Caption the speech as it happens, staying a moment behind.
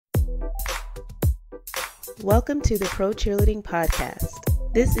Welcome to the Pro Cheerleading Podcast.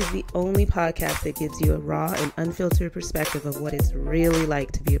 This is the only podcast that gives you a raw and unfiltered perspective of what it's really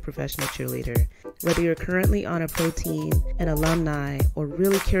like to be a professional cheerleader. Whether you're currently on a pro team, an alumni, or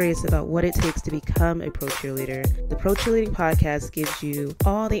really curious about what it takes to become a pro cheerleader, the Pro Cheerleading Podcast gives you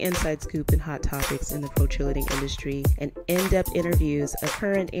all the inside scoop and hot topics in the pro cheerleading industry and in-depth interviews of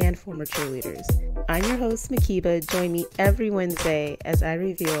current and former cheerleaders. I'm your host, Mhkeeba. Join me every Wednesday as I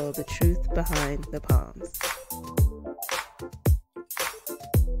reveal the truth behind the Poms.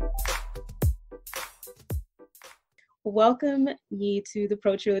 Welcome ye to the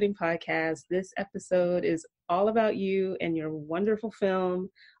Pro Cheerleading Podcast. This episode is all about you and your wonderful film,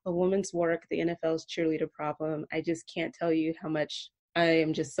 A Woman's Work, the NFL's Cheerleader Problem. I just can't tell you how much I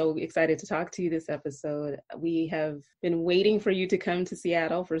am just so excited to talk to you this episode. We have been waiting for you to come to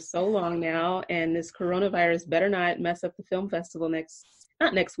Seattle for so long now, and this coronavirus better not mess up the film festival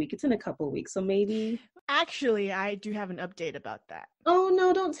not next week, it's in a couple of weeks, so maybe. Actually, I do have an update about that. Oh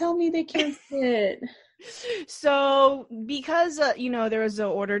no, don't tell me they canceled it. So because, there was an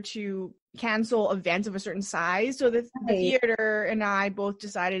order to cancel events of a certain size, so the theater and I both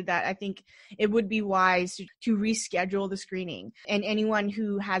decided that I think it would be wise to reschedule the screening. And anyone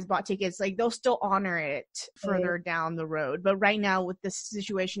who has bought tickets, they'll still honor it further down the road. But right now with the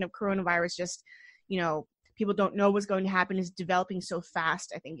situation of coronavirus, just, people don't know what's going to happen. It's developing so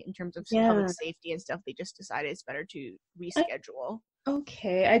fast, I think, in terms of public safety and stuff. They just decided it's better to reschedule.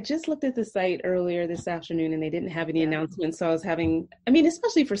 Okay, I just looked at the site earlier this afternoon and they didn't have any announcements. So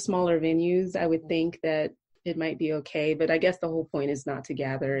especially for smaller venues, I would think that it might be okay. But I guess the whole point is not to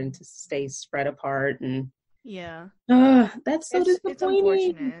gather and to stay spread apart. And that's so disappointing. It's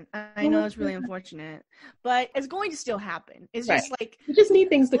unfortunate. I know it's really unfortunate, but it's going to still happen. It's just we just need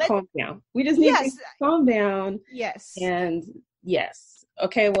things to calm down. We just need things to calm down. Yes. And yes.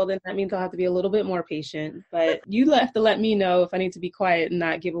 Okay, well then that means I'll have to be a little bit more patient, but you have to let me know if I need to be quiet and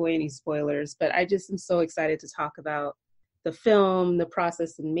not give away any spoilers. But I just am so excited to talk about the film, the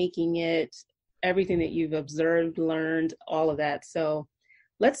process of making it, everything that you've observed, learned, all of that. So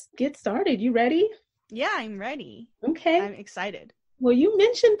let's get started. You ready? Yeah, I'm ready. Okay. I'm excited. Well, you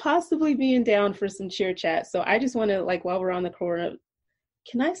mentioned possibly being down for some cheer chat. So I just want to, while we're on the corona,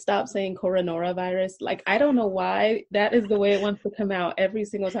 can I stop saying coronavirus? I don't know why that is the way it wants to come out every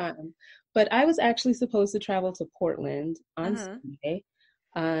single time. But I was actually supposed to travel to Portland on Sunday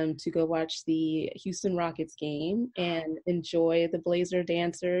to go watch the Houston Rockets game and enjoy the Blazer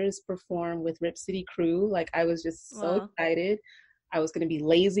dancers perform with Rip City Crew. I was just so excited. I was going to be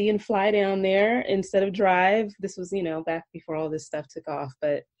lazy and fly down there instead of drive. This was, back before all this stuff took off.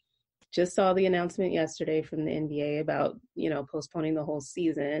 But just saw the announcement yesterday from the NBA about, postponing the whole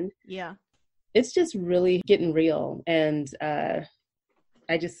season. Yeah. It's just really getting real. And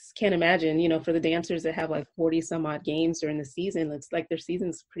I just can't imagine, for the dancers that have 40 some odd games during the season, it's their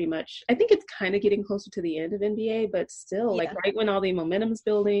season's pretty much, I think it's kind of getting closer to the end of NBA, but still right when all the momentum's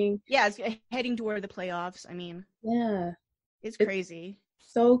building. Yeah, it's heading toward the playoffs. Yeah. It's crazy.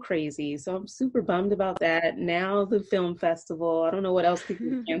 So crazy. So I'm super bummed about that. Now the film festival, I don't know what else could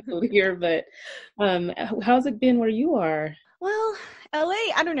be canceled here, but how's it been where you are? Well, LA,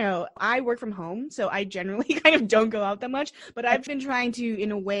 I don't know. I work from home, so I generally kind of don't go out that much, but I've been trying to,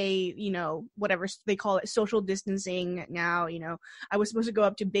 in a way, whatever they call it, social distancing now. I was supposed to go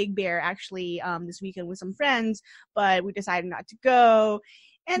up to Big Bear actually this weekend with some friends, but we decided not to go.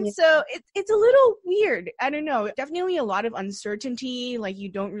 And so it's a little weird. I don't know. Definitely a lot of uncertainty. You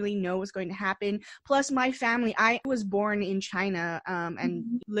don't really know what's going to happen. Plus my family, I was born in China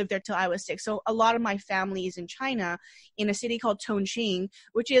and lived there till I was 6. So a lot of my family is in China in a city called Chongqing,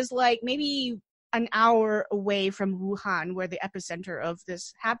 which is maybe an hour away from Wuhan, where the epicenter of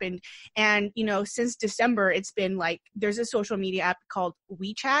this happened. And, since December, it's been there's a social media app called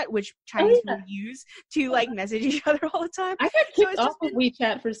WeChat, which Chinese people use to message each other all the time. I got kicked off of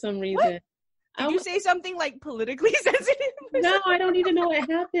WeChat for some reason. What? Did you say something politically sensitive? No, I don't even know what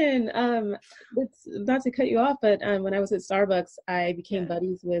happened. It's not to cut you off, but when I was at Starbucks, I became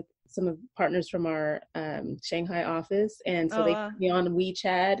buddies with some of partners from our Shanghai office. And so they put me on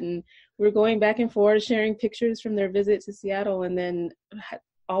WeChat and we were going back and forth, sharing pictures from their visit to Seattle. And then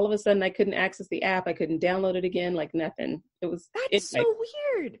all of a sudden I couldn't access the app. I couldn't download it again, nothing. That's so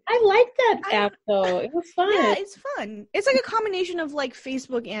weird. I like that app though. It was fun. Yeah, it's fun. It's a combination of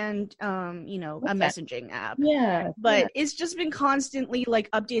Facebook and a messaging app. Yeah. But it's just been constantly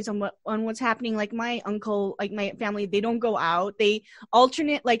updates on what's happening. My uncle, my family, they don't go out. They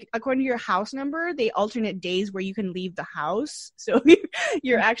alternate according to your house number, they alternate days where you can leave the house. So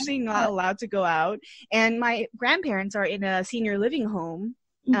you're actually not allowed to go out. And my grandparents are in a senior living home.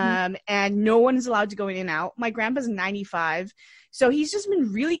 and no one is allowed to go in and out. My grandpa's 95, so he's just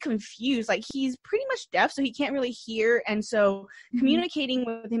been really confused. Like, he's pretty much deaf, so he can't really hear, and so communicating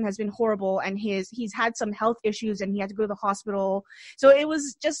with him has been horrible, and he's had some health issues, and he had to go to the hospital. So it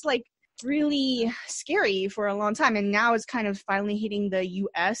was just like really scary for a long time, and now it's kind of finally hitting the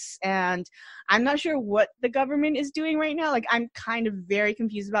US, and I'm not sure what the government is doing right now. Like, I'm kind of very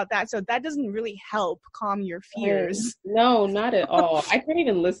confused about that, so that doesn't really help calm your fears. No, not at all. I can't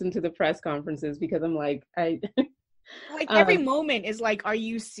even listen to the press conferences because I'm like, like every moment is like, are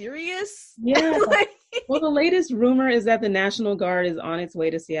you serious? Yeah. Like, well, the latest rumor is that the National Guard is on its way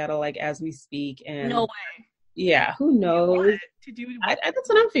to Seattle, like, as we speak. And no way. Yeah, who knows? To do that's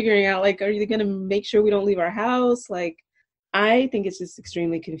what I'm figuring out. Like, are you going to make sure we don't leave our house? Like, I think it's just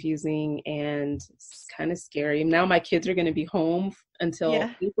extremely confusing and it's kind of scary. Now my kids are going to be home until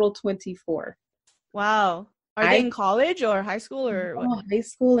April 24th. Wow. Are they in college or high school or what? High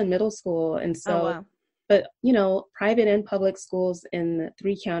school and middle school. And so, wow. But, private and public schools in the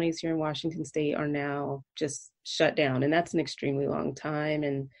 3 counties here in Washington State are now just shut down. And that's an extremely long time.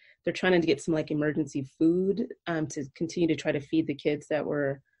 And they're trying to get some like emergency food to continue to try to feed the kids that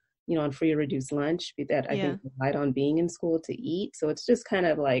were, on free or reduced lunch that I think relied on being in school to eat. So it's just kind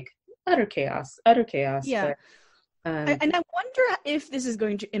of like utter chaos. Yeah. But, and I wonder if this is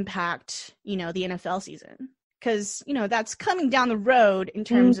going to impact, the NFL season. Because, that's coming down the road in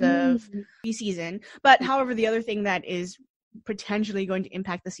terms of the season. But however, the other thing that is potentially going to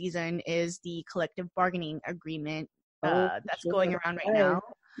impact the season is the collective bargaining agreement that's going around right now.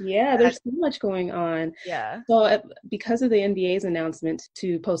 Yeah, there's so much going on. Yeah. So because of the NBA's announcement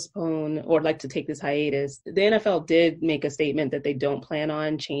to postpone or like to take this hiatus, the NFL did make a statement that they don't plan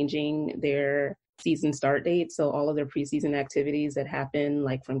on changing their season start date. So all of their preseason activities that happen,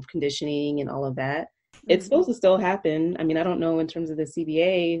 like from conditioning and all of that, it's supposed to still happen. I mean, I don't know in terms of the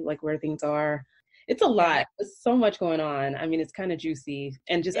CBA, like where things are. It's a lot. There's so much going on. I mean, it's kind of juicy,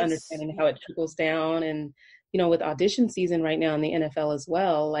 and just understanding how it trickles down. And with audition season right now in the NFL as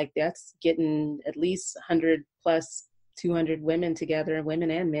well, like that's getting at least 100 plus 200 women together,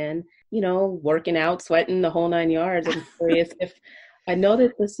 women and men, working out, sweating the whole 9 yards. I'm curious if I know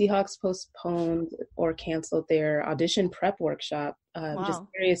that the Seahawks postponed or canceled their audition prep workshop. Just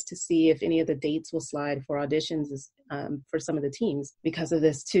curious to see if any of the dates will slide for auditions for some of the teams because of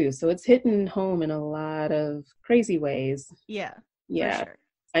this too. So it's hitting home in a lot of crazy ways. Yeah. Yeah. For sure.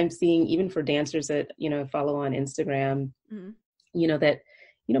 I'm seeing even for dancers that, follow on Instagram, that,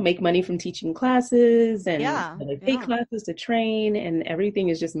 make money from teaching classes and they pay classes to train, and everything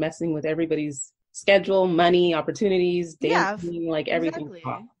is just messing with everybody's schedule, money, opportunities, dancing, like everything's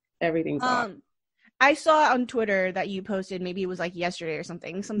off. Everything's off. I saw on Twitter that you posted, maybe it was like yesterday or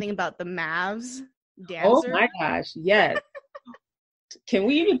something about the Mavs dancer. Oh my gosh, yes. Can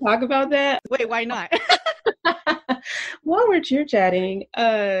we even talk about that? Wait, why not? While we're cheer chatting,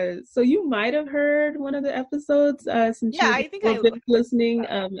 so you might have heard one of the episodes since you've been listening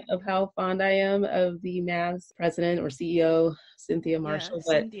of how fond I am of the Mavs president or CEO, Cynthia Marshall.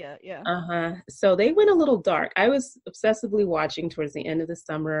 So they went a little dark. I was obsessively watching towards the end of the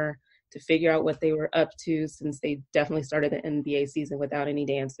summer to figure out what they were up to, since they definitely started the NBA season without any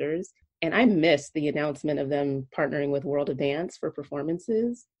dancers. And I missed the announcement of them partnering with World of Dance for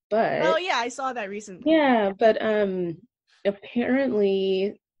performances. But I saw that recently. Yeah, but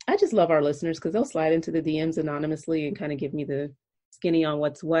apparently, I just love our listeners because they'll slide into the DMs anonymously and kind of give me the skinny on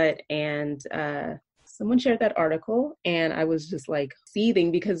what's what. And someone shared that article, and I was just like seething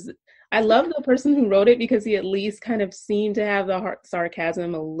because I love the person who wrote it, because he at least kind of seemed to have the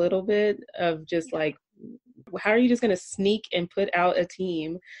sarcasm a little bit of just like, how are you just going to sneak and put out a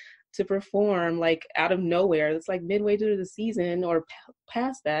team to perform like out of nowhere? It's like midway through the season or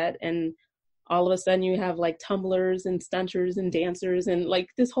past that, and all of a sudden you have like tumblers and stunters and dancers and like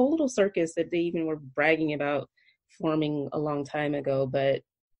this whole little circus that they even were bragging about forming a long time ago. But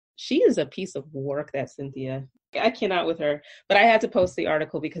she is a piece of work, that Cynthia. I cannot with her, but I had to post the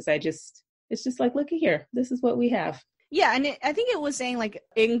article because it's just like, look at here, this is what we have. Yeah, and I think it was saying like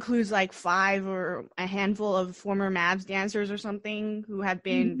it includes like 5 or a handful of former Mavs dancers or something who have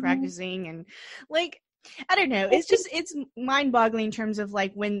been practicing, and like, I don't know, it's mind-boggling in terms of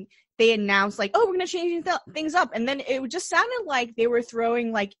like when they announced like, oh, we're gonna change things up, and then it just sounded like they were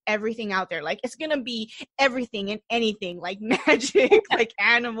throwing like everything out there, like it's gonna be everything and anything, like magic, like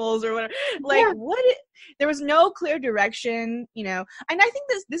animals or whatever, like there was no clear direction, and I think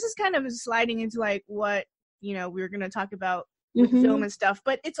this is kind of sliding into like what we were going to talk about with film and stuff,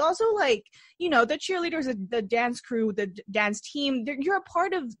 but it's also like, the cheerleaders, the dance crew, the dance team, you're a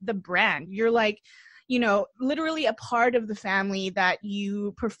part of the brand. You're like, literally a part of the family, that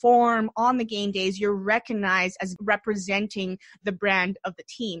you perform on the game days, you're recognized as representing the brand of the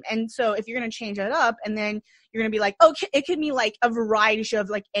team. And so if you're going to change that up, and then you're going to be like, okay, it could be like a variety show of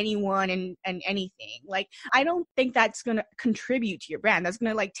like anyone and anything. Like, I don't think that's going to contribute to your brand. That's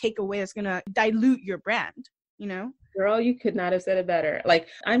going to like take away, that's going to dilute your brand, Girl, you could not have said it better. Like,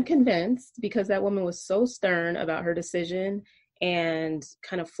 I'm convinced, because that woman was so stern about her decision and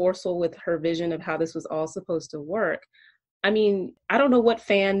kind of forceful with her vision of how this was all supposed to work. I mean, I don't know what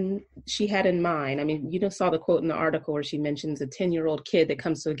fan she had in mind. I mean, you just saw the quote in the article where she mentions a 10-year-old kid that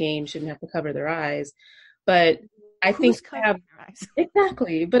comes to a game shouldn't have to cover their eyes. But I think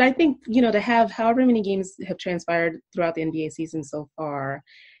exactly. But I think, to have however many games have transpired throughout the NBA season so far,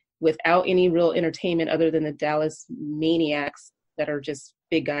 without any real entertainment other than the Dallas maniacs that are just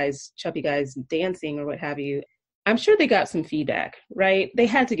big guys, chubby guys dancing or what have you, I'm sure they got some feedback, right? They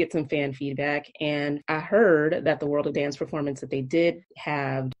had to get some fan feedback. And I heard that the World of Dance performance that they did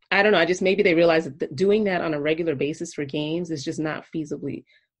have, I don't know, maybe they realized that doing that on a regular basis for games is just not feasibly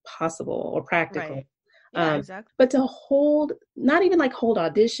possible or practical. Right. Yeah, exactly. But to not even like hold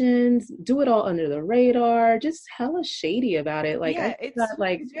auditions, do it all under the radar, just hella shady about it. Like, yeah, it's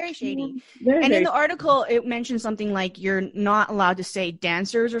very shady. Very, and very in the article, it mentions something like you're not allowed to say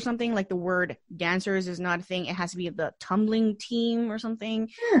dancers or something. Like, the word dancers is not a thing. It has to be the tumbling team or something.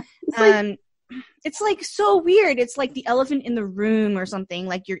 Yeah, it's like so weird. It's like the elephant in the room or something.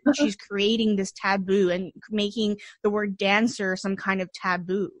 Like, she's creating this taboo and making the word dancer some kind of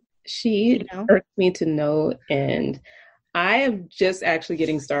taboo. She irks me to no end. I am just actually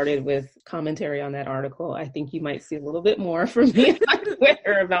getting started with commentary on that article. I think you might see a little bit more from me on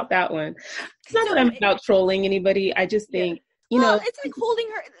Twitter about that one. It's not that I'm about trolling anybody. I just think, it's like holding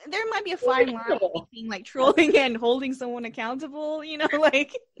her. There might be a fine line between like trolling and holding someone accountable,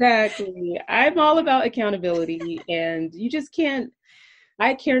 like. Exactly. I'm all about accountability, and you just can't.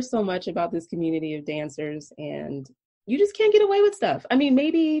 I care so much about this community of dancers, and you just can't get away with stuff. I mean,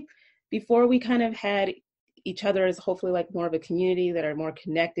 maybe before we kind of had each other as hopefully like more of a community that are more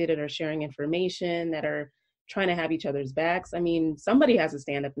connected and are sharing information, that are trying to have each other's backs. I mean, somebody has to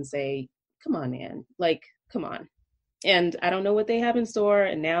stand up and say, come on, man, like, come on. And I don't know what they have in store.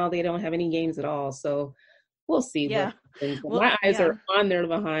 And now they don't have any games at all. So we'll see. Yeah. My eyes are on their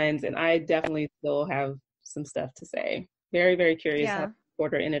behinds, and I definitely still have some stuff to say. Very, very curious how the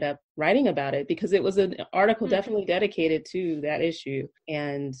reporter ended up writing about it, because it was an article definitely dedicated to that issue.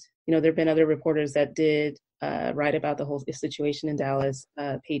 And, there have been other reporters that did write about the whole situation in Dallas,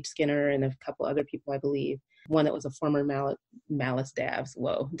 Paige Skinner and a couple other people, I believe. One that was a former Dallas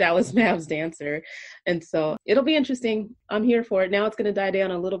Mavs dancer. And so it'll be interesting. I'm here for it. Now it's going to die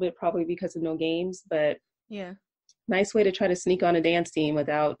down a little bit, probably because of no games, but yeah. Nice way to try to sneak on a dance team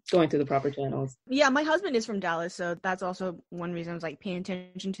without going through the proper channels. Yeah, my husband is from Dallas, so that's also one reason I was like paying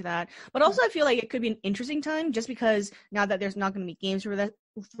attention to that. But also I feel like it could be an interesting time, just because now that there's not going to be games for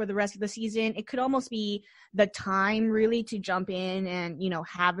the rest of the season, it could almost be the time really to jump in and,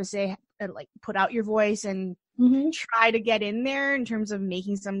 have a say, like put out your voice and try to get in there in terms of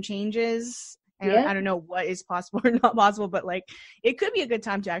making some changes. And I don't know what is possible or not possible, but like it could be a good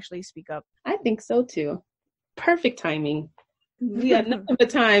time to actually speak up. I think so too. Perfect timing. We have nothing but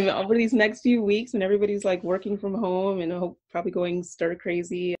time over these next few weeks when everybody's like working from home and probably going stir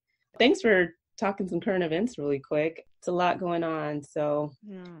crazy. Thanks for talking some current events really quick. It's a lot going on. So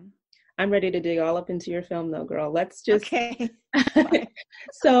I'm ready to dig all up into your film though, girl. Let's just. Okay.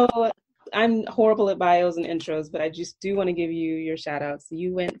 So I'm horrible at bios and intros, but I just do want to give you your shout outs. So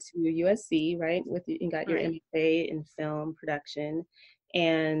you went to USC, right? And got your MFA in film production.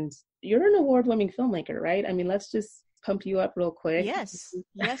 And you're an award-winning filmmaker, right? I mean, let's just pump you up real quick. Yes,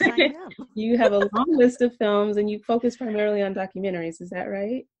 I am. You have a long list of films, and you focus primarily on documentaries. Is that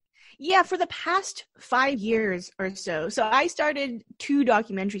right? Yeah, for the past 5 years or so. So I started 2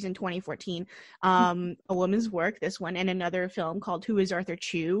 documentaries in 2014, A Woman's Work, this one, and another film called Who is Arthur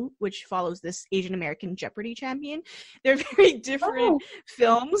Chu, which follows this Asian American Jeopardy champion. They're very different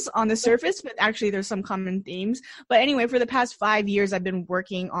films on the surface, but actually there's some common themes. But anyway, for the past 5 years, I've been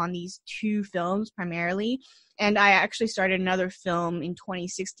working on these 2 films primarily. And I actually started another film in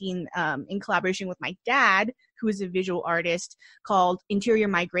 2016 in collaboration with my dad, who is a visual artist, called Interior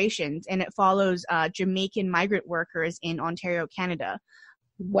Migrations. And it follows Jamaican migrant workers in Ontario, Canada.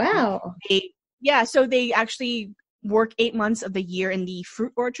 Wow. So they actually work 8 months of the year in the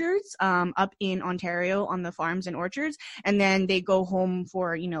fruit orchards up in Ontario on the farms and orchards, and then they go home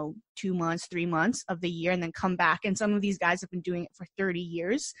for 2 months, 3 months of the year, and then come back. And some of these guys have been doing it for 30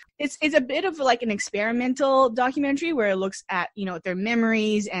 years. It's a bit of like an experimental documentary where it looks at their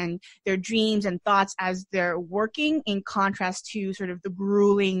memories and their dreams and thoughts as they're working, in contrast to sort of the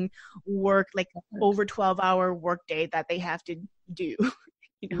grueling work, like over 12-hour workday that they have to do.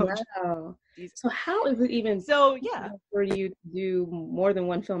 Wow. So how is it even for you to do more than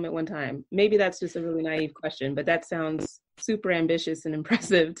one film at one time? Maybe that's just a really naive question, but that sounds super ambitious and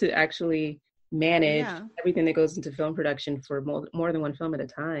impressive to actually manage everything that goes into film production for more than one film at a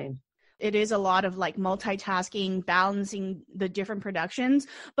time. It is a lot of like multitasking, balancing the different productions.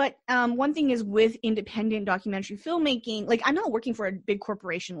 But one thing is, with independent documentary filmmaking, like I'm not working for a big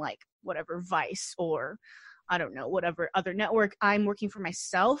corporation like whatever Vice or I don't know, whatever other network. I'm working for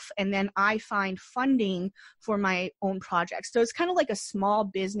myself, and then I find funding for my own projects. So it's kind of like a small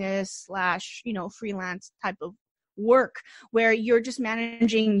business / freelance type of work where you're just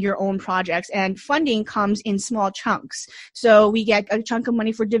managing your own projects, and funding comes in small chunks. So we get a chunk of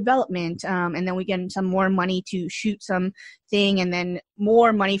money for development, and then we get some more money to shoot something, and then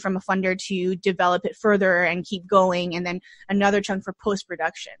more money from a funder to develop it further and keep going, and then another chunk for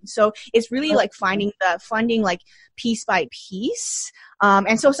post-production. So it's really like finding the funding like piece by piece.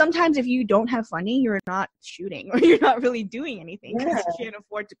 And so sometimes if you don't have funding, you're not shooting or you're not really doing anything because you can't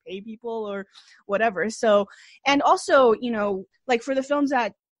afford to pay people or whatever. So, and also, like for the films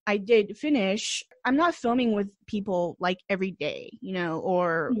that I did finish, I'm not filming with people like every day,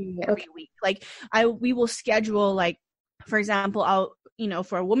 or every week. Like we will schedule, like, for example,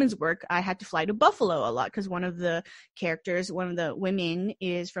 for a woman's work, I had to fly to Buffalo a lot because one of the characters, one of the women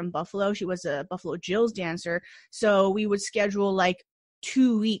is from Buffalo. She was a Buffalo Jills dancer. So we would schedule like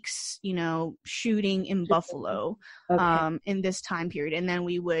 2 weeks, shooting in Buffalo, in this time period. And then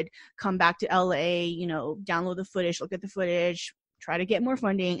we would come back to LA, download the footage, look at the footage, try to get more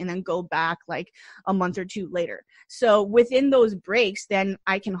funding, and then go back like a month or two later. So within those breaks, then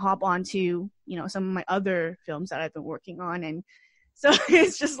I can hop onto, some of my other films that I've been working on. And so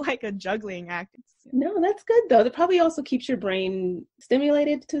it's just like a juggling act. No, that's good though. That probably also keeps your brain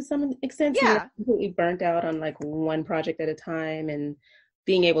stimulated to some extent. So you're completely burnt out on like one project at a time, and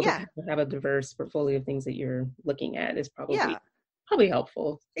being able to have a diverse portfolio of things that you're looking at is probably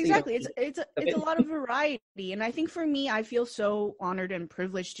helpful. Exactly. It's a lot of variety. And I think for me, I feel so honored and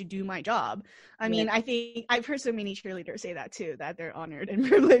privileged to do my job. I mean, I think I've heard so many cheerleaders say that too, that they're honored and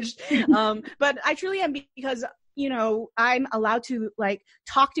privileged. But I truly am, because, I'm allowed to like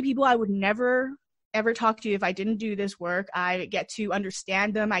talk to people I would never ever talk to if I didn't do this work. I get to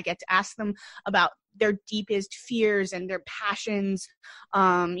understand them. I get to ask them about their deepest fears and their passions,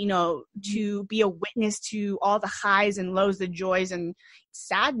 to be a witness to all the highs and lows, the joys and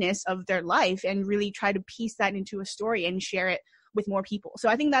sadness of their life, and really try to piece that into a story and share it with more people. So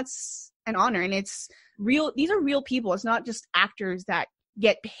I think that's an honor, and it's real. These are real people. It's not just actors that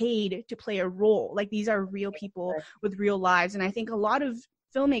get paid to play a role. Like, these are real people with real lives. And I think a lot of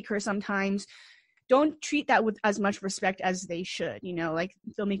filmmakers sometimes don't treat that with as much respect as they should. Like,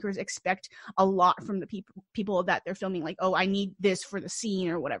 filmmakers expect a lot from the people that they're filming, like, oh, I need this for the scene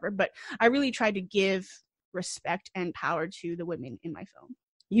or whatever. But I really try to give respect and power to the women in my film.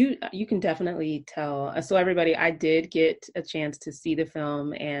 You can definitely tell. So everybody, I did get a chance to see the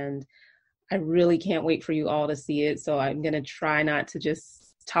film, and I really can't wait for you all to see it. So I'm going to try not to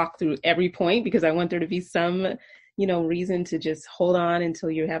just talk through every point, because I want there to be some reason to just hold on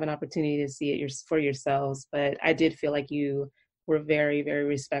until you have an opportunity to see it for yourselves. But I did feel like you were very, very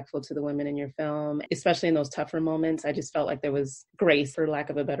respectful to the women in your film, especially in those tougher moments. I just felt like there was grace, for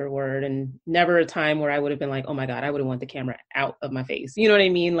lack of a better word, and never a time where I would have been like, oh my God, I would have want the camera out of my face. You know what I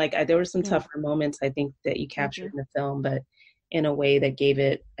mean? Like, there were some tougher moments, I think, that you captured in the film, but in a way that gave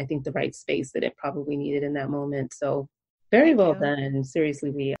it, I think, the right space that it probably needed in that moment. So very well done.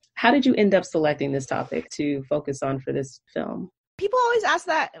 Seriously, Lee. How did you end up selecting this topic to focus on for this film? People always ask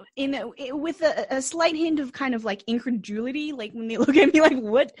that with a slight hint of kind of like incredulity, like when they look at me like,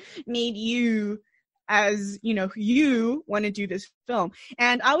 what made you, as you want to do this film?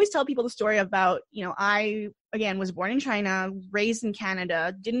 And I always tell people the story about, I, again, was born in China, raised in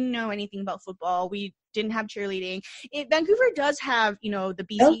Canada, didn't know anything about football. We didn't have cheerleading. Vancouver does have, the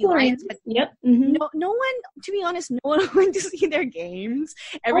BC Lions, but no one, to be honest, no one went to see their games.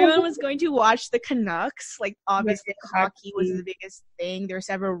 Everyone was going to watch the Canucks. Like, obviously, hockey was the biggest thing. There were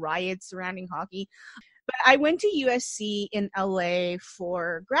several riots surrounding hockey. But I went to USC in LA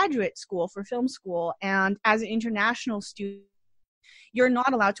for graduate school, for film school. And as an international student, you're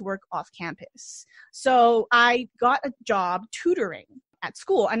not allowed to work off campus. So I got a job tutoring at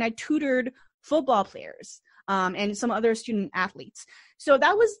school, and I tutored football players and some other student athletes. So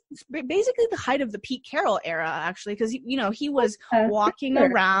that was basically the height of the Pete Carroll era, actually, because, you know, he was walking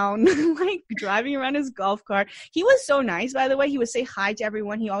around, like driving around his golf cart. He was so nice, by the way. He would say hi to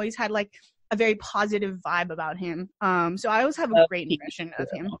everyone. He always had like a very positive vibe about him. So I always have a great impression of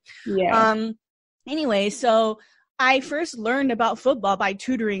him. Yeah. Anyway, so I first learned about football by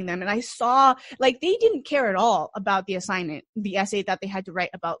tutoring them, and I saw like they didn't care at all about the assignment, the essay that they had to write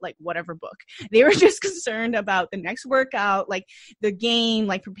about like whatever book. They were just concerned about the next workout, like the game,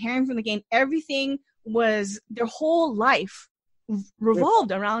 like preparing for the game. Everything was their whole life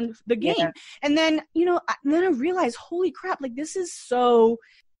revolved around the game. Yeah. And then, you know, then I realized, holy crap, like this is so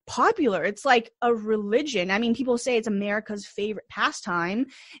popular. It's like a religion. I mean, people say it's America's favorite pastime.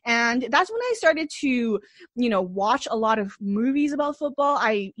 And that's when I started to, you know, watch a lot of movies about football.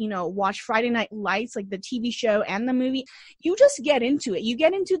 I, you know, watch Friday Night Lights, like the TV show and the movie. You just get into it. You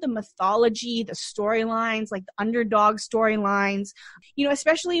get into the mythology, the storylines, like the underdog storylines, you know,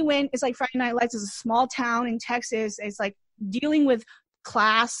 especially when it's like Friday Night Lights is a small town in Texas. It's like dealing with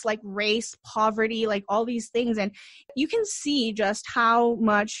class, like race, poverty, like all these things. And you can see just how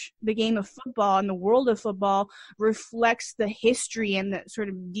much the game of football and the world of football reflects the history and the sort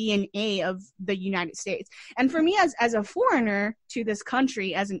of DNA of the United States. And for me, as a foreigner to this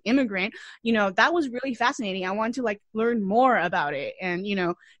country, as an immigrant, you know, that was really fascinating. I wanted to like learn more about it and, you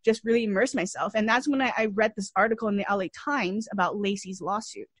know, just really immerse myself. And that's when I read this article in the LA Times about Lacey's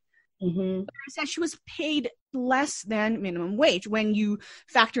lawsuit. Mm-hmm. I said she was paid less than minimum wage when you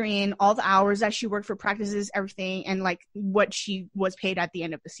factor in all the hours that she worked for practices, everything, and like what she was paid at the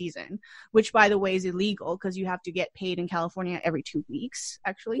end of the season, which by the way is illegal because you have to get paid in California every 2 weeks,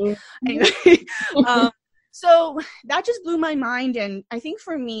 actually. Mm-hmm. Anyway, so that just blew my mind. And I think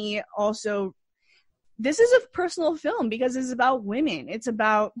for me also, this is a personal film because it's about women. It's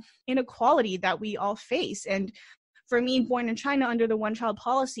about inequality that we all face. And for me, born in China under the one-child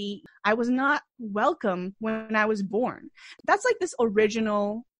policy, I was not welcome when I was born. That's like this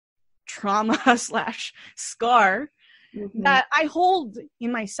original trauma / scar that I hold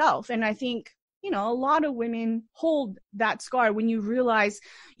in myself. And I think, you know, a lot of women hold that scar when you realize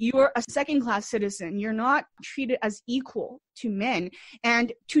you're a second-class citizen. You're not treated as equal to men,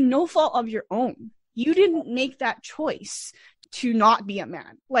 and to no fault of your own. You didn't make that choice to not be a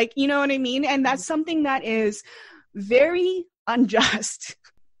man. Like, you know what I mean? And that's something that is very unjust.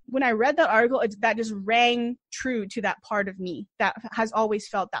 When I read that article, that just rang true to that part of me that has always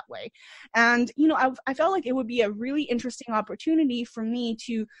felt that way. And, you know, I felt like it would be a really interesting opportunity for me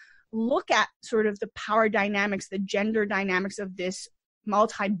to look at sort of the power dynamics, the gender dynamics of this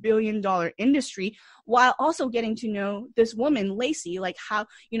multi-billion-dollar industry, while also getting to know this woman, Lacey, like how,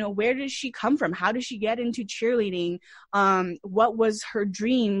 you know, where did she come from? How did she get into cheerleading? What was her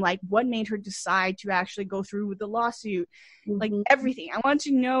dream? Like, what made her decide to actually go through with the lawsuit? Mm-hmm. Like everything. I want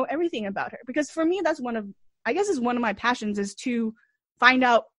to know everything about her because for me, that's one of my passions, is to find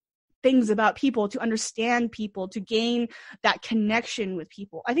out things about people, to understand people, to gain that connection with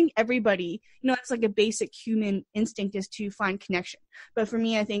people. I think everybody, you know, it's like a basic human instinct is to find connection. But for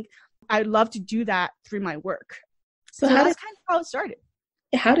me, I think I'd love to do that through my work. So that's kind of how it started.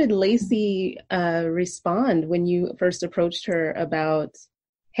 How did Lacey respond when you first approached her about,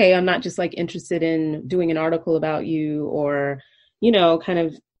 hey, I'm not just like interested in doing an article about you, or, you know, kind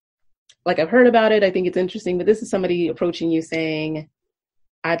of like I've heard about it, I think it's interesting, but this is somebody approaching you saying,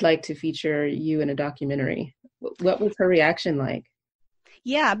 I'd like to feature you in a documentary. What was her reaction like?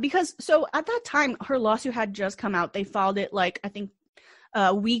 Yeah, because so at that time, her lawsuit had just come out. They filed it like, I think,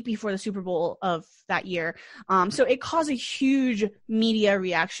 a week before the Super Bowl of that year. So it caused a huge media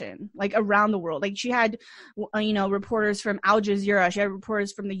reaction, like around the world. Like she had, you know, reporters from Al Jazeera, she had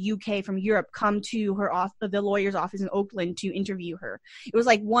reporters from the UK, from Europe come to her the lawyer's office in Oakland to interview her. It was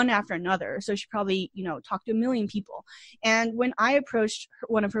like one after another. So she probably, you know, talked to 1 million people. And when I approached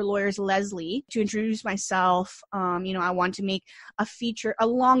one of her lawyers, Leslie, to introduce myself, you know, I want to make a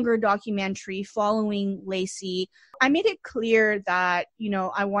longer documentary following Lacey. I made it clear that, you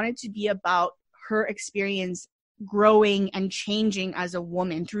know, I wanted to be about her experience growing and changing as a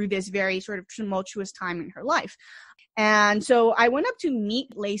woman through this very sort of tumultuous time in her life. And so I went up to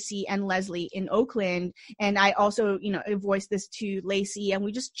meet Lacey and Leslie in Oakland. And I also, you know, voiced this to Lacey, and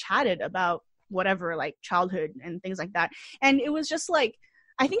we just chatted about whatever, like childhood and things like that. And it was just like,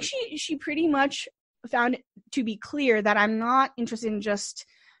 I think she pretty much found it to be clear that I'm not interested in just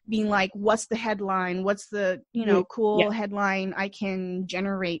being like, what's the headline? What's the, cool headline I can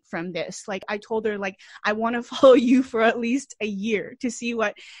generate from this? Like, I told her, like, I want to follow you for at least a year to see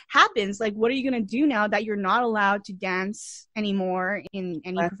what happens. Like, what are you going to do now that you're not allowed to dance anymore in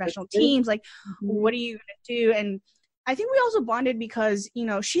any professional teams? Like, what are you going to do? And I think we also bonded because,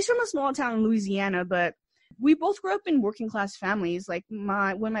 she's from a small town in Louisiana, but we both grew up in working class families. Like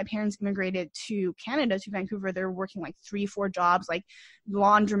when my parents immigrated to Canada, to Vancouver, they were working like 3-4 jobs, like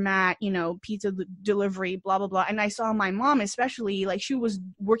laundromat, pizza delivery, blah, blah, blah. And I saw my mom, especially, like she was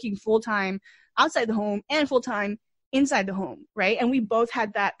working full time outside the home and full time inside the home. Right. And we both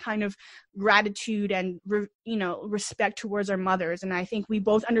had that kind of gratitude and, respect towards our mothers. And I think we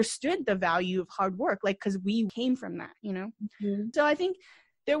both understood the value of hard work, like, cause we came from that, So I think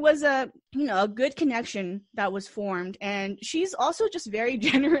there was a good connection that was formed, and she's also just very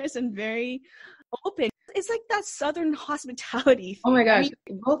generous and very open. It's like that Southern hospitality thing. Oh my gosh,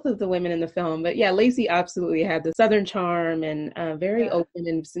 both of the women in the film, but yeah, Lacey absolutely had the Southern charm and very open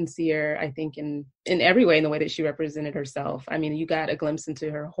and sincere, I think, in every way, in the way that she represented herself. I mean, you got a glimpse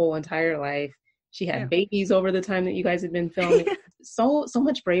into her whole entire life. She had babies over the time that you guys had been filming. So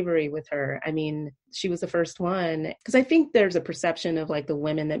much bravery with her. I mean, she was the first one. Because I think there's a perception of like the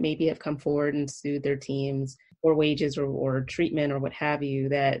women that maybe have come forward and sued their teams for wages or treatment or what have you,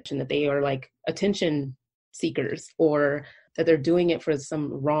 that they are like attention seekers or that they're doing it for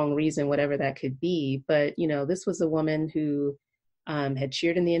some wrong reason, whatever that could be. But, this was a woman who had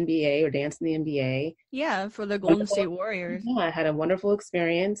cheered in the NBA or danced in the NBA. Yeah, for the Golden State Warriors. Yeah, I had a wonderful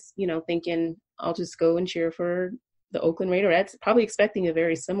experience, thinking I'll just go and cheer for the Oakland Raiderettes, probably expecting a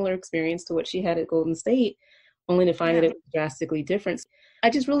very similar experience to what she had at Golden State, only to find that it was drastically different. I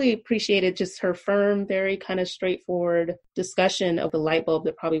just really appreciated just her firm, very kind of straightforward discussion of the light bulb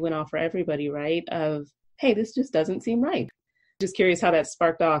that probably went off for everybody, right? Of, hey, this just doesn't seem right. Just curious how that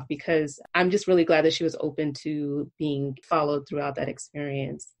sparked off, because I'm just really glad that she was open to being followed throughout that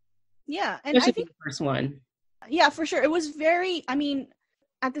experience. Yeah. And especially I think the first one. Yeah, for sure. It was very,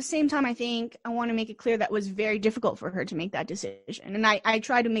 at the same time, I think I want to make it clear that it was very difficult for her to make that decision. And I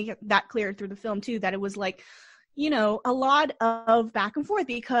try to make that clear through the film too, that it was like, a lot of back and forth,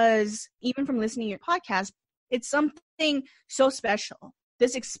 because even from listening to your podcast, it's something so special.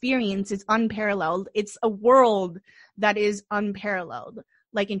 This experience is unparalleled. It's a world that is unparalleled,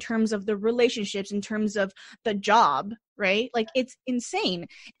 like in terms of the relationships, in terms of the job, right? Like it's insane.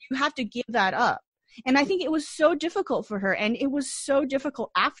 You have to give that up. And I think it was so difficult for her, and it was so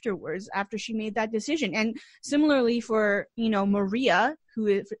difficult afterwards, after she made that decision. And similarly for, Maria, who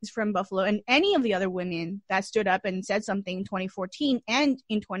is from Buffalo, and any of the other women that stood up and said something in 2014 and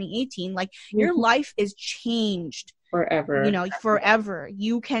in 2018, like your life is changed. Forever. Forever.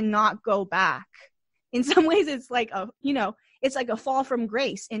 You cannot go back. In some ways, it's like it's like a fall from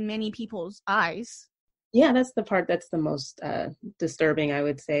grace in many people's eyes. Yeah, that's the part that's the most disturbing, I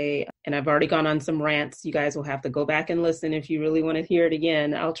would say. And I've already gone on some rants. You guys will have to go back and listen if you really want to hear it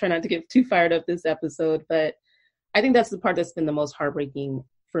again. I'll try not to get too fired up this episode, but I think that's the part that's been the most heartbreaking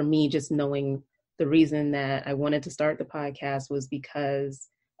for me, just knowing the reason that I wanted to start the podcast was because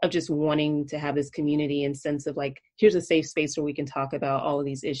of just wanting to have this community and sense of like, here's a safe space where we can talk about all of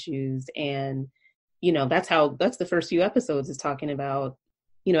these issues. And, that's the first few episodes is talking about,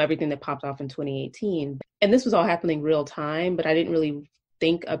 everything that popped off in 2018. And this was all happening real time, but I didn't really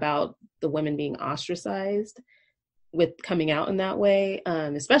think about the women being ostracized with coming out in that way,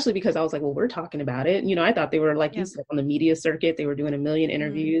 especially because I was like, well, we're talking about it. I thought they were, like you said, on the media circuit. They were doing a million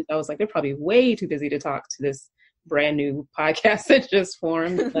interviews. I was like, they're probably way too busy to talk to this brand new podcast that just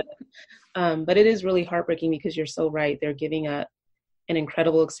formed. But it is really heartbreaking because you're so right. They're giving up an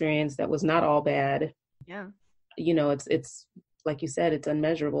incredible experience that was not all bad. Yeah. It's like you said, it's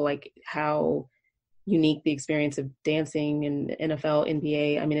unmeasurable, like how unique the experience of dancing in NFL,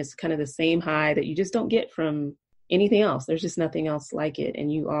 NBA. I mean, it's kind of the same high that you just don't get from anything else. There's just nothing else like it.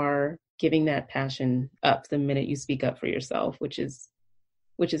 And you are giving that passion up the minute you speak up for yourself, which is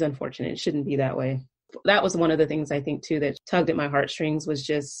unfortunate. It shouldn't be that way. That was one of the things I think too that tugged at my heartstrings, was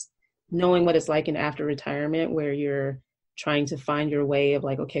just knowing what it's like in after retirement, where you're trying to find your way of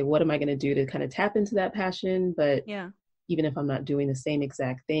like, okay, what am I going to do to kind of tap into that passion? But even if I'm not doing the same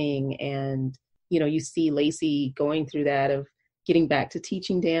exact thing. And, you see Lacey going through that of getting back to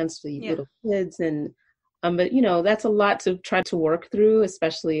teaching dance to little kids. And, but that's a lot to try to work through,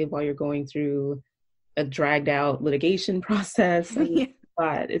 especially while you're going through a dragged out litigation process.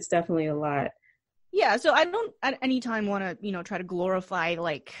 But it's definitely a lot. Yeah. So I don't at any time want to, try to glorify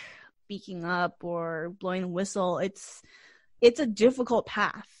like speaking up or blowing the whistle. It's a difficult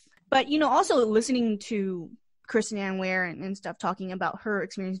path, but, also listening to Kristen Ann Ware and stuff talking about her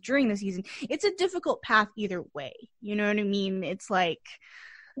experience during the season. It's a difficult path either way. You know what I mean? It's like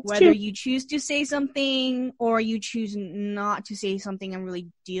whether you choose to say something or you choose not to say something and really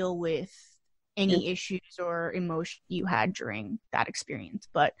deal with any issues or emotion you had during that experience.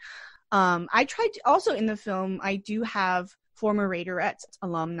 But I tried to, also in the film, I do have former Raiderettes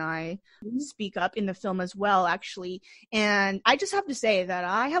alumni speak up in the film as well, actually. And I just have to say that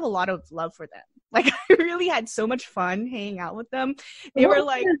I have a lot of love for them. Like, I really had so much fun hanging out with them. They were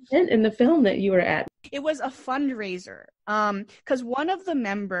like in the film that you were at. It was a fundraiser. Because one of the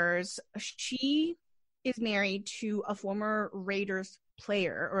members, she is married to a former Raiders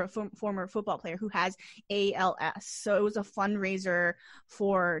player or a former football player who has ALS. So it was a fundraiser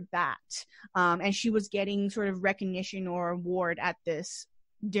for that. And she was getting sort of recognition or award at this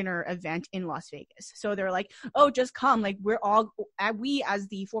dinner event in Las Vegas. So they're like, oh, just come. Like, we as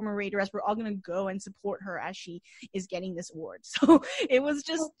the former Raiders, we're all going to go and support her as she is getting this award. So it was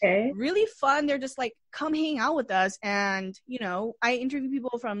just really fun. They're just like, come hang out with us. And, you know, I interview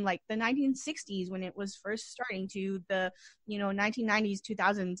people from like the 1960s when it was first starting to the, you know, 1990s,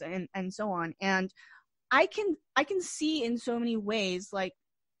 2000s and so on. And I can see in so many ways, like,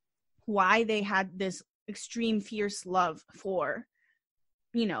 why they had this extreme fierce love for,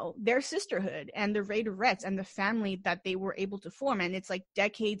 you know, their sisterhood and the Raiderettes and the family that they were able to form. And it's like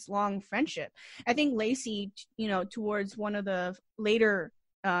decades long friendship. I think Lacey, you know, towards one of the later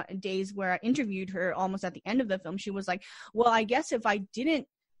days where I interviewed her almost at the end of the film, she was like, well, I guess if I didn't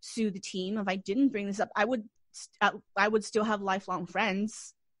sue the team, if I didn't bring this up, I would still have lifelong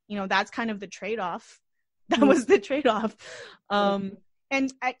friends. You know, that's kind of the trade-off. That was the trade-off.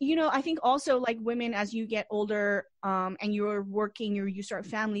 And, you know, I think also, like, women, as you get older and you're working or you start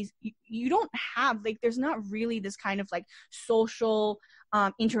families, you don't have, like, there's not really this kind of, like, social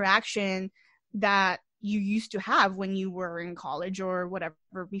interaction that you used to have when you were in college or whatever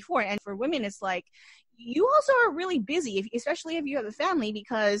before. And for women, it's like, you also are really busy, especially if you have a family,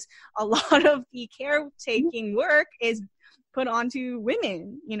 because a lot of the caretaking work is put onto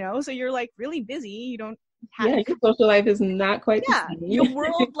women, you know? So you're, like, really busy. You don't have your social life is not quite the same. Your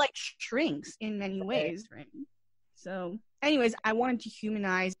world like shrinks in many ways, right? So anyways, I wanted to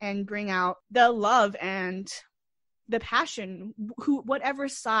humanize and bring out the love and the passion, whatever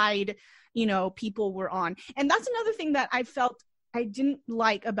side, you know, people were on. And that's another thing that I felt I didn't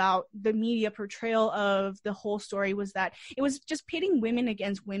like about the media portrayal of the whole story, was that it was just pitting women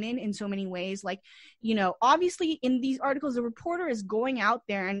against women in so many ways. Like, you know, obviously in these articles, the reporter is going out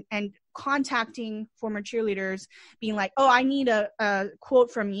there and contacting former cheerleaders, being like, oh, I need a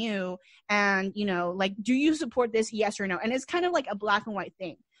quote from you. And, you know, like, do you support this? Yes or no? And it's kind of like a black and white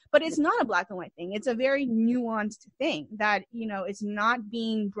thing. But it's not a black and white thing. It's a very nuanced thing that, you know, it's not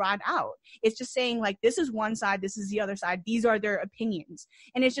being brought out. It's just saying, like, this is one side, this is the other side. These are their opinions.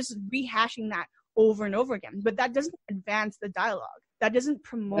 And it's just rehashing that over and over again. But that doesn't advance the dialogue. That doesn't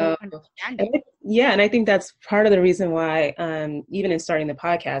promote understanding. Yeah, and I think that's part of the reason why, even in starting the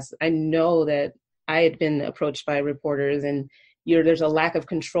podcast, I know that I had been approached by reporters, and there's a lack of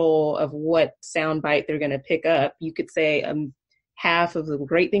control of what soundbite they're going to pick up. You could say, half of the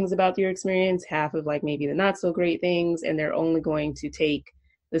great things about your experience, half of like maybe the not so great things, and they're only going to take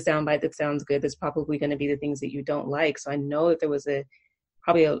the soundbite that sounds good. That's probably going to be the things that you don't like. So I know that there was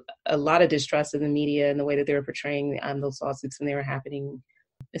probably a lot of distrust in the media and the way that they were portraying those lawsuits when they were happening,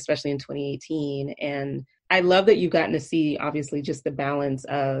 especially in 2018. And I love that you've gotten to see, obviously, just the balance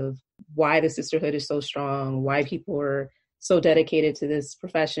of why the sisterhood is so strong, why people are so dedicated to this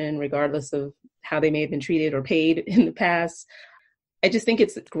profession, regardless of how they may have been treated or paid in the past. I just think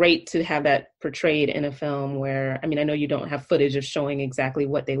it's great to have that portrayed in a film where, I mean, I know you don't have footage of showing exactly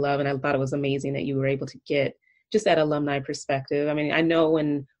what they love. And I thought it was amazing that you were able to get just that alumni perspective. I mean, I know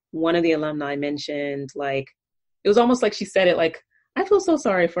when one of the alumni mentioned, like, it was almost like she said it like, I feel so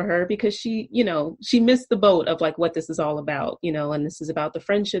sorry for her because she, you know, she missed the boat of like what this is all about, you know, and this is about the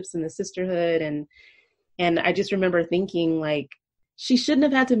friendships and the sisterhood. And I just remember thinking, like, she shouldn't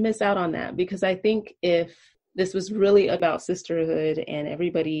have had to miss out on that, because I think if this was really about sisterhood and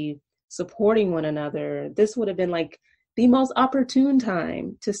everybody supporting one another, this would have been like the most opportune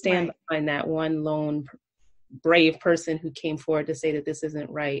time to stand behind that one lone brave person who came forward to say that this isn't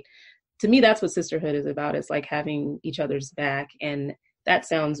right. To me, that's what sisterhood is about. It's like having each other's back. And that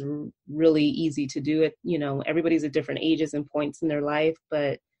sounds really easy to do. It, you know, everybody's at different ages and points in their life,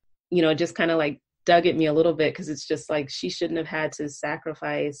 but, you know, just kind of like dug at me a little bit, because it's just like she shouldn't have had to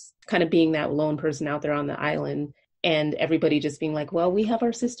sacrifice kind of being that lone person out there on the island, and everybody just being like, well, we have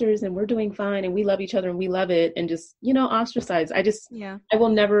our sisters and we're doing fine and we love each other and we love it, and just, you know, ostracized. I will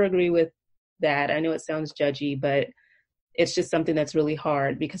never agree with that. I know it sounds judgy, but it's just something that's really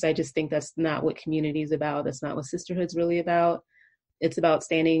hard because I just think that's not what community is about. That's not what sisterhood's really about. It's about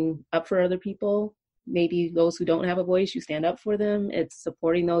standing up for other people. Maybe those who don't have a voice, you stand up for them. It's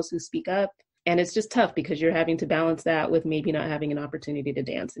supporting those who speak up. And it's just tough because you're having to balance that with maybe not having an opportunity to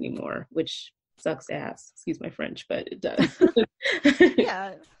dance anymore, which sucks ass. Excuse my French, but it does.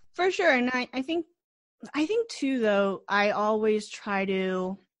 Yeah, for sure. And I think too, though, I always try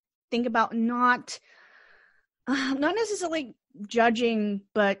to think about not necessarily judging,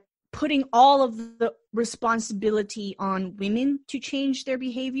 but putting all of the responsibility on women to change their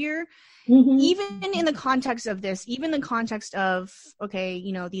behavior. Mm-hmm. Even in the context of this, even the context of, okay,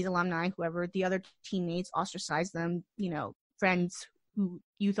 you know, these alumni, whoever, the other teammates ostracize them, you know, friends who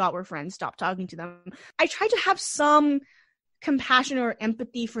you thought were friends, stop talking to them. I try to have some compassion or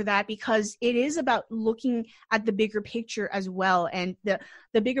empathy for that because it is about looking at the bigger picture as well, and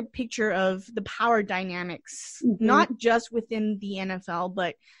the bigger picture of the power dynamics, mm-hmm. not just within the NFL,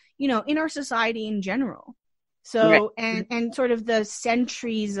 but, you know, in our society in general. So, right. and sort of the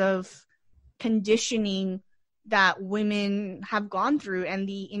centuries of conditioning that women have gone through and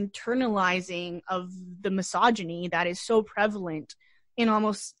the internalizing of the misogyny that is so prevalent in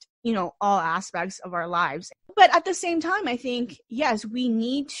almost, you know, all aspects of our lives. But at the same time, I think, yes, we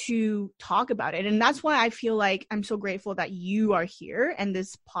need to talk about it. And that's why I feel like I'm so grateful that you are here and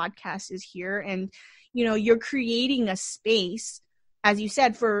this podcast is here. And, you know, you're creating a space, as you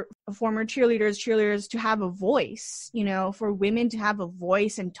said, for former cheerleaders to have a voice, you know, for women to have a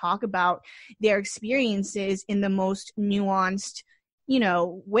voice and talk about their experiences in the most nuanced, you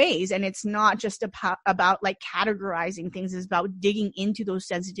know, ways. And it's not just about like categorizing things. It's about digging into those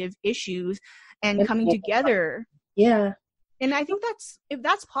sensitive issues and coming together. Yeah. And I think if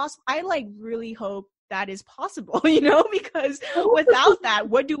that's possible, I like really hope that is possible, you know, because without that,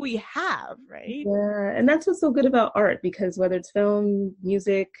 what do we have, right? Yeah, and that's what's so good about art, because whether it's film,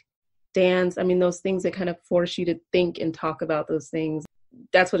 music, dance, I mean, those things that kind of force you to think and talk about those things,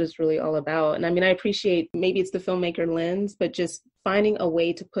 that's what it's really all about. And I mean, I appreciate, maybe it's the filmmaker lens, but just finding a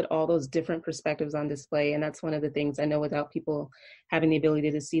way to put all those different perspectives on display. And that's one of the things I know without people having the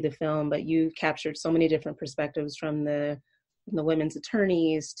ability to see the film, but you captured so many different perspectives from the women's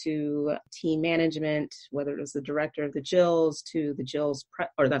attorneys to team management, whether it was the director of the Jills to the Jills,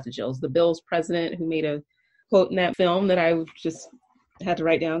 the Bills president, who made a quote in that film that I just had to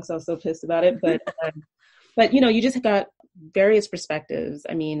write down because I was so pissed about it. But you know, you just got various perspectives.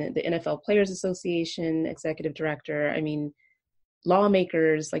 I mean, the NFL Players Association, executive director, I mean,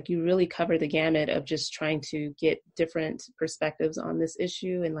 lawmakers, like you really cover the gamut of just trying to get different perspectives on this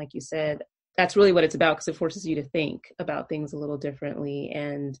issue. And like you said, that's really what it's about, because it forces you to think about things a little differently.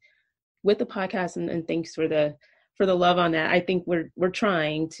 And with the podcast, and thanks for the love on that, I think we're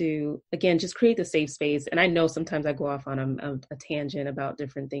trying to, again, just create the safe space. And I know sometimes I go off on a tangent about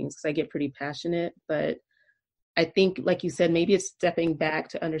different things because I get pretty passionate, but I think, like you said, maybe it's stepping back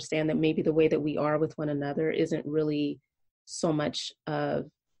to understand that maybe the way that we are with one another isn't really so much of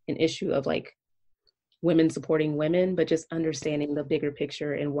an issue of like women supporting women, but just understanding the bigger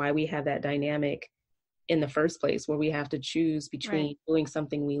picture and why we have that dynamic in the first place, where we have to choose between doing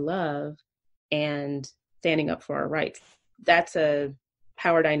something we love and standing up for our rights. That's a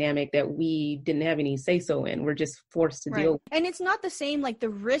power dynamic that we didn't have any say-so in. We're just forced to deal with. And it's not the same, like the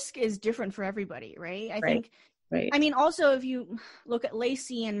risk is different for everybody, right? I think, right. I mean, also if you look at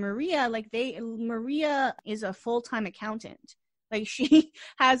Lacey and Maria, like Maria is a full-time accountant. Like she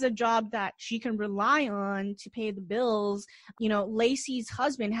has a job that she can rely on to pay the bills. You know, Lacey's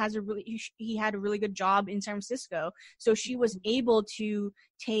husband he had a really good job in San Francisco. So she was able to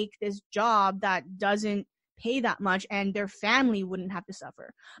take this job that doesn't pay that much and their family wouldn't have to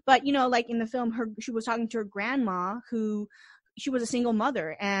suffer. But, you know, like in the film, she was talking to her grandma she was a single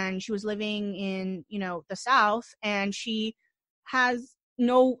mother and she was living in, you know, the South, and she has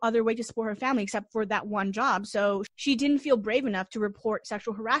no other way to support her family except for that one job. So she didn't feel brave enough to report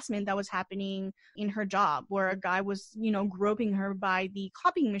sexual harassment that was happening in her job, where a guy was, you know, groping her by the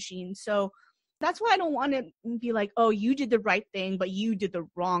copying machine. So that's why I don't want to be like, oh, you did the right thing, but you did the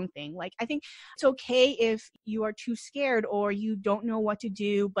wrong thing. Like, I think it's okay if you are too scared or you don't know what to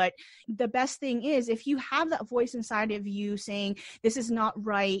do. But the best thing is if you have that voice inside of you saying, this is not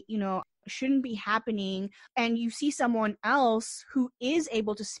right, you know, shouldn't be happening, and you see someone else who is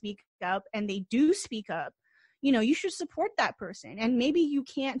able to speak up and they do speak up, you know, you should support that person. And maybe you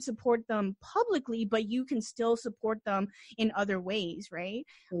can't support them publicly, but you can still support them in other ways, right?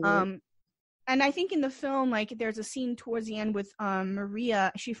 Mm-hmm. And I think in the film, like, there's a scene towards the end with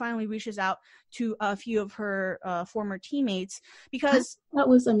Maria. She finally reaches out to a few of her former teammates because That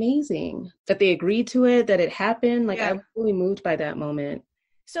was amazing that they agreed to it, that it happened. Like, I yeah. was really moved by that moment.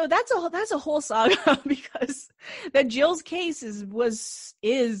 So that's a whole saga because the Jill's case is because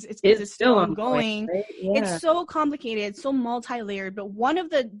It's it's still still ongoing, ongoing. right? It's Yeah. so complicated, it's so multi-layered. But one of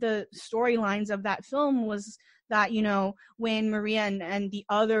the storylines of that film was that, you know, when Maria and the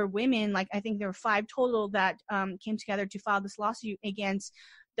other women, like I think there were 5 total, that came together to file this lawsuit against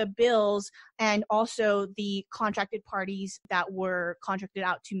the Bills and also the contracted parties that were contracted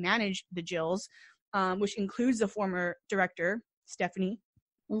out to manage the Jills, which includes the former director Stephanie.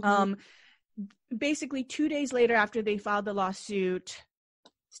 Mm-hmm. Basically 2 days later after they filed the lawsuit,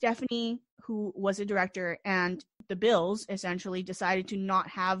 Stephanie, who was a director, and the Bills essentially decided to not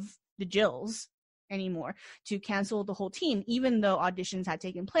have the Jills anymore, to cancel the whole team, even though auditions had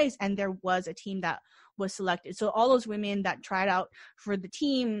taken place and there was a team that was selected. So all those women that tried out for the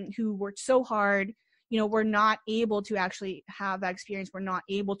team who worked so hard, you know, were not able to actually have that experience, were not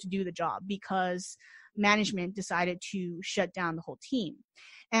able to do the job because management decided to shut down the whole team.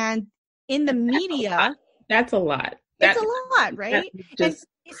 And in the media, That's a lot. it's That a lot, that right? And just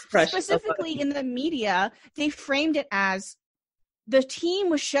crushed a lot of specifically in people. the media, they framed it as the team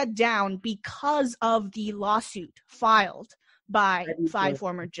was shut down because of the lawsuit filed by 5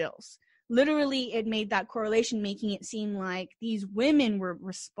 former Jills. Literally, it made that correlation, making it seem like these women were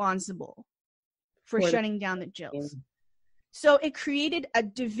responsible for For the shutting down the team. Jills. So it created a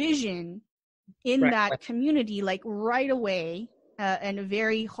division in Right. that community, like right away, and a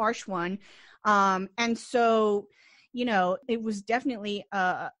very harsh one. And so, you know, it was definitely,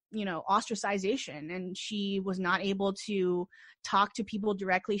 you know, ostracization, and she was not able to talk to people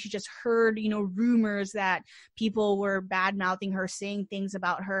directly. She just heard, you know, rumors that people were bad mouthing her, saying things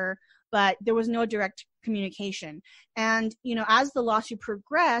about her, but there was no direct communication. And, you know, as the lawsuit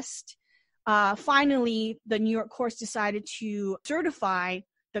progressed, finally, the New York courts decided to certify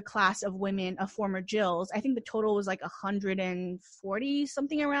the class of women of former Jills. I think the total was like 140,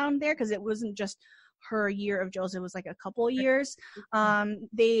 something around there, because it wasn't just her year of Jills, it was like a couple of years.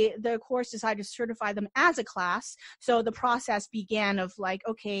 The courts decided to certify them as a class. So the process began of like,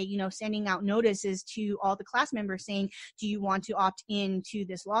 okay, you know, sending out notices to all the class members saying, do you want to opt in to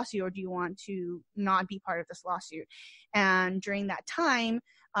this lawsuit, or do you want to not be part of this lawsuit? And during that time,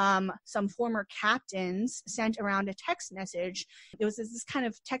 some former captains sent around a text message. It was this kind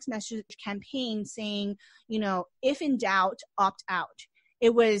of text message campaign saying, you know, if in doubt, opt out.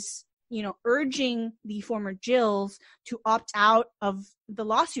 It was, you know, urging the former Jills to opt out of the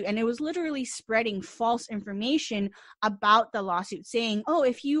lawsuit. And it was literally spreading false information about the lawsuit, saying, oh,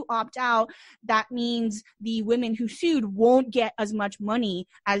 if you opt out, that means the women who sued won't get as much money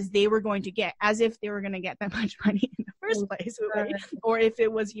as they were going to get, as if they were going to get that much money in the first place, right? Or if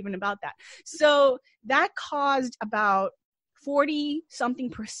it was even about that. So that caused about 40 something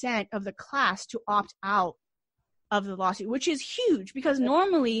percent of the class to opt out of the lawsuit, which is huge, because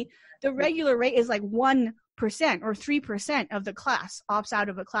normally the regular rate is like 1% or 3% of the class opts out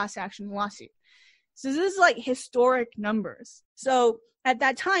of a class action lawsuit. So this is like historic numbers. So at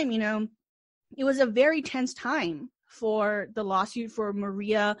that time, you know, it was a very tense time for the lawsuit, for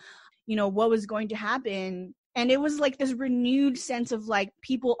Maria, you know, what was going to happen. And it was like this renewed sense of like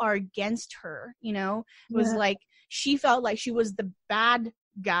people are against her, you know. It was like she felt like she was the bad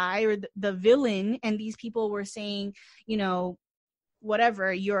guy or the villain, and these people were saying, you know,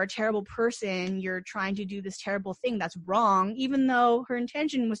 whatever, you're a terrible person, you're trying to do this terrible thing that's wrong, even though her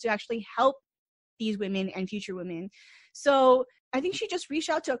intention was to actually help these women and future women. So I think she just reached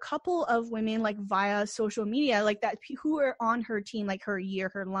out to a couple of women, like via social media, like that, who were on her team, like her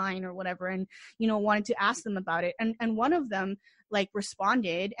year, her line or whatever, and, you know, wanted to ask them about it. And one of them like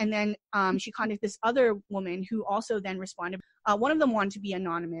responded, and then she contacted this other woman who also then responded. One of them wanted to be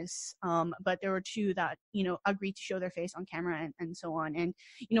anonymous, but there were 2 that, you know, agreed to show their face on camera and so on. And,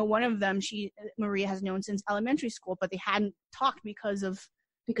 you know, one of them, Maria has known since elementary school, but they hadn't talked because of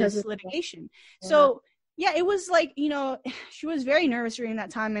this litigation. So yeah, it was like, you know, she was very nervous during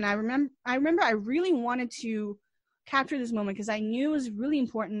that time. And I remember I really wanted to capture this moment because I knew it was really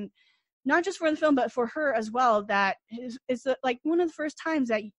important, not just for the film, but for her as well, that it's like one of the first times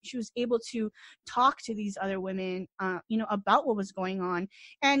that she was able to talk to these other women, you know, about what was going on.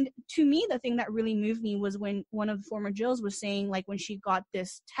 And to me, the thing that really moved me was when one of the former Jills was saying, like, when she got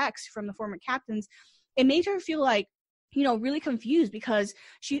this text from the former captains, it made her feel like really confused because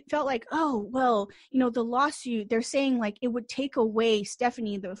she felt like, oh, well, the lawsuit, they're saying like it would take away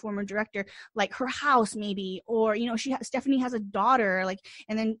Stephanie, the former director, like her house maybe, or, Stephanie has a daughter, like,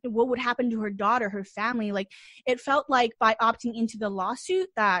 and then what would happen to her daughter, her family? Like, it felt like by opting into the lawsuit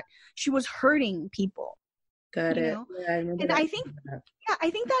that she was hurting people. Got it. Yeah, I remember And that. I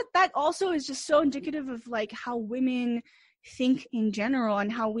think that also is just so indicative of like how women think in general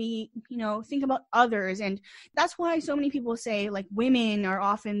and how we, think about others. And that's why so many people say like women are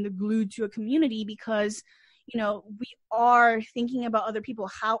often the glue to a community, because, we are thinking about other people,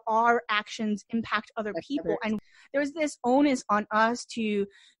 how our actions impact other people. And there's this onus on us to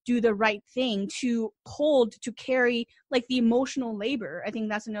do the right thing, to carry like the emotional labor. I think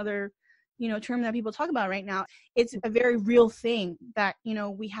that's another term that people talk about right now. It's a very real thing that,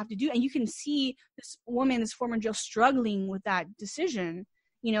 we have to do. And you can see this woman, this former Jill, struggling with that decision,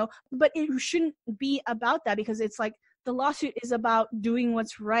 but it shouldn't be about that, because it's like the lawsuit is about doing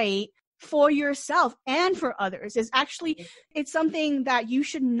what's right for yourself and for others. It's something that you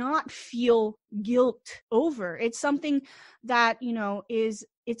should not feel guilt over. It's something that,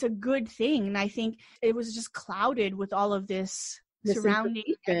 it's a good thing. And I think it was just clouded with all of this surrounding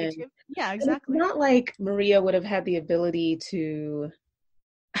negative. Yeah, exactly. It's not like Maria would have had the ability to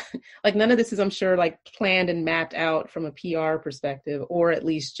like, none of this is, I'm sure, like planned and mapped out from a PR perspective, or at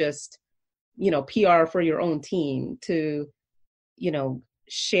least just, PR for your own team to,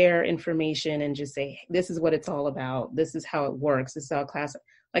 share information and just say, this is what it's all about. This is how it works. This is how class,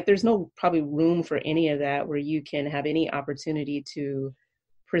 like, there's no probably room for any of that where you can have any opportunity to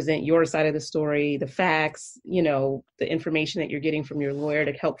present your side of the story, the facts, the information that you're getting from your lawyer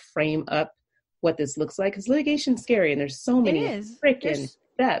to help frame up what this looks like. Because litigation's scary, and there's so many freaking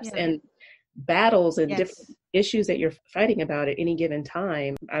steps and battles and different issues that you're fighting about at any given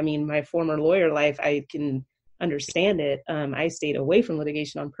time. I mean, my former lawyer life, I can understand it. I stayed away from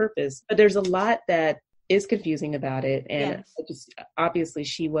litigation on purpose, but there's a lot that is confusing about it. And obviously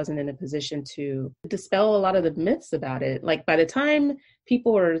she wasn't in a position to dispel a lot of the myths about it. Like, by the time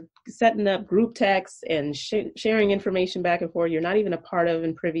people are setting up group texts and sharing information back and forth, you're not even a part of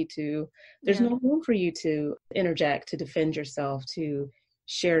and privy to, there's no room for you to interject, to defend yourself, to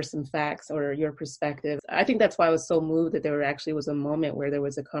share some facts or your perspective. I think that's why I was so moved that there actually was a moment where there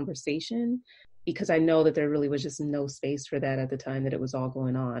was a conversation, because I know that there really was just no space for that at the time that it was all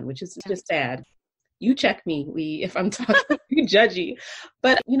going on, which is just sad. You check me, if I'm talking too judgy.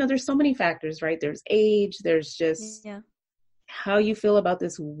 But, there's so many factors, right? There's age, there's just how you feel about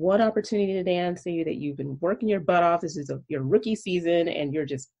this one opportunity to dance, that you've been working your butt off. This is your rookie season, and you're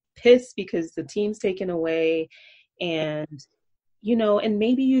just pissed because the team's taken away. And, and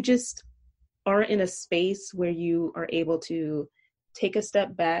maybe you just aren't in a space where you are able to take a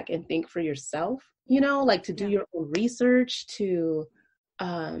step back and think for yourself, like to do your own research, to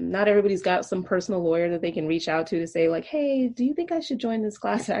not everybody's got some personal lawyer that they can reach out to say like, hey, do you think I should join this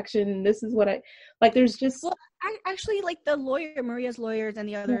class action? This is what I like. There's just actually, like, the lawyer, Maria's lawyers, and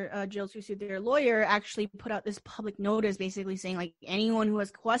the other Jills who sued their lawyer actually put out this public notice basically saying like, anyone who has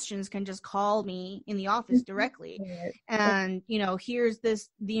questions can just call me in the office directly. And here's the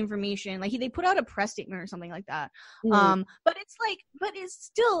information. Like, they put out a press statement or something like that. But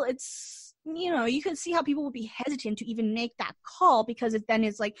it's you can see how people will be hesitant to even make that call, because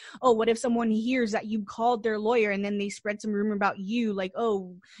it's like, oh, what if someone hears that you called their lawyer and then they spread some rumor about you, like,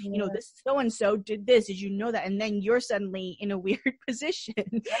 oh, this so-and-so did this, did you know that? And then you're suddenly in a weird position.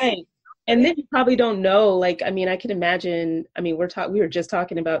 Right. And then you probably don't know, like, I mean, I can imagine, I mean, we were just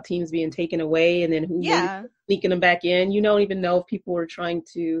talking about teams being taken away and then who sneaking them back in. You don't even know if people were trying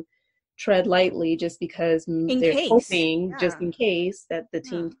to tread lightly just because they're hoping, just in case, that the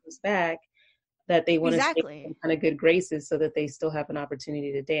team comes back, that they want to stay in kind of good graces so that they still have an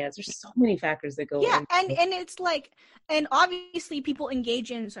opportunity to dance. There's so many factors that go in. And it's like, and obviously people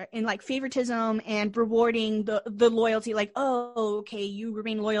engage in like favoritism and rewarding the loyalty, like, oh, okay, you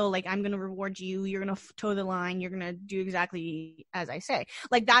remain loyal, like, I'm going to reward you, you're going to toe the line, you're going to do exactly as I say.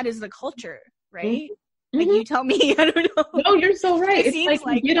 Like, that is the culture, right? Like, you tell me, I don't know. No, you're so right. It's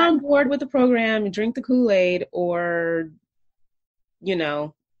like you get on board with the program, you drink the Kool-Aid, or,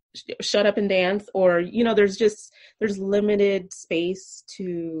 shut up and dance, or there's limited space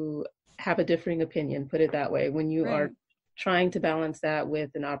to have a differing opinion, put it that way, when you are trying to balance that with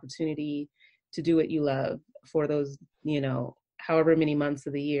an opportunity to do what you love for those however many months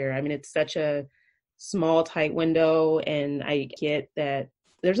of the year. I mean, it's such a small, tight window, and I get that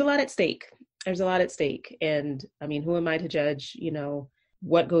there's a lot at stake. And I mean, who am I to judge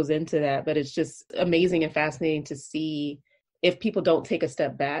what goes into that? But it's just amazing and fascinating to see if people don't take a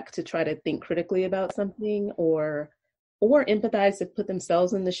step back to try to think critically about something, or or empathize to put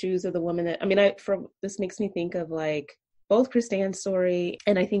themselves in the shoes of the woman that, I mean, this makes me think of like both Kristan's story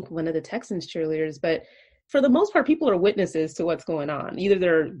and I think one of the Texans cheerleaders, but for the most part, people are witnesses to what's going on. Either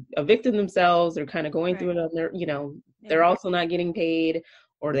they're a victim themselves, they're kind of going through it on their, they're also not getting paid,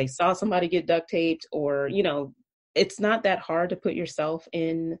 or they saw somebody get duct taped, or, it's not that hard to put yourself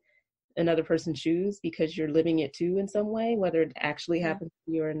in another person's shoes because you're living it too in some way, whether it actually happens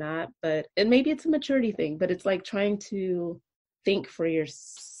to you or not. And maybe it's a maturity thing, but it's like trying to think for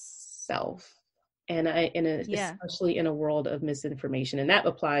yourself. And especially in a world of misinformation, and that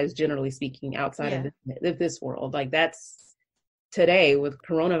applies generally speaking outside of this world. Like that's today with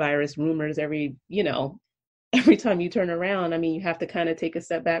coronavirus rumors every time you turn around. I mean, you have to kind of take a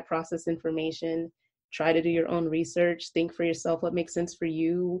step back, process information, try to do your own research, think for yourself what makes sense for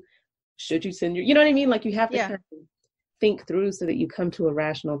you. Should you send you know what I mean? Like you have to kind of think through so that you come to a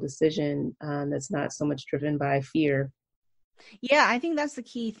rational decision that's not so much driven by fear. Yeah, I think that's the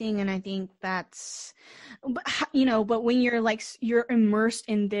key thing. And I think that's, but when you're immersed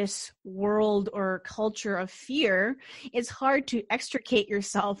in this world or culture of fear, it's hard to extricate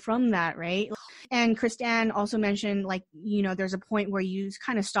yourself from that, right? And Kristan also mentioned, there's a point where you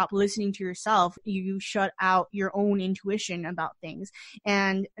kind of stop listening to yourself. You shut out your own intuition about things.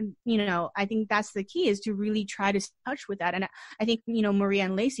 And, I think that's the key, is to really try to touch with that. And I think, Maria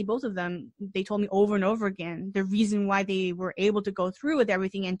and Lacey, both of them, they told me over and over again, the reason why they were able to go through with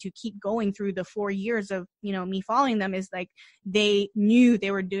everything and to keep going through the 4 years of, me following them is like, they knew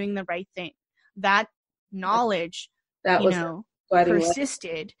they were doing the right thing. That knowledge,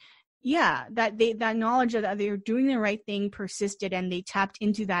 persisted. Yeah, that knowledge of that they were doing the right thing persisted, and they tapped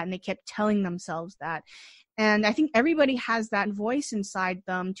into that, and they kept telling themselves that. And I think everybody has that voice inside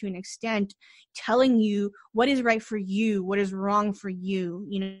them to an extent, telling you what is right for you, what is wrong for you,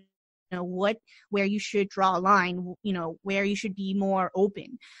 where you should draw a line, where you should be more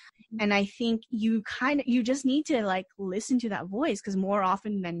open. And I think you just need to listen to that voice, because more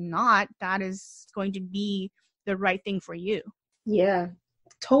often than not, that is going to be the right thing for you. Yeah,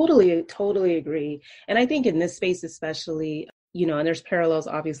 totally agree. And I think in this space especially, and there's parallels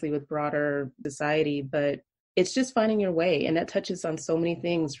obviously with broader society, but it's just finding your way. And that touches on so many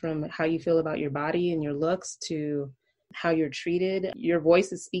things, from how you feel about your body and your looks to how you're treated. Your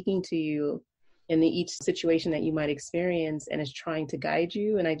voice is speaking to you in each situation that you might experience, and is trying to guide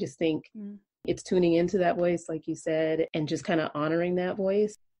you. And I just think it's tuning into that voice, like you said, and just kind of honoring that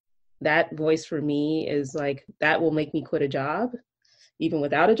voice. That voice for me is like, that will make me quit a job, even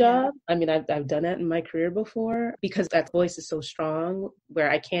without a job. I mean, I've done that in my career before, because that voice is so strong where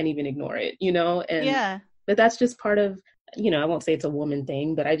I can't even ignore it, but that's just part of, I won't say it's a woman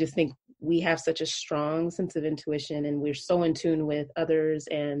thing, but I just think we have such a strong sense of intuition, and we're so in tune with others,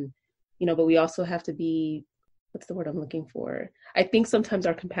 and, but we also have to be, what's the word I'm looking for? I think sometimes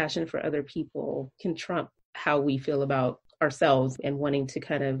our compassion for other people can trump how we feel about ourselves, and wanting to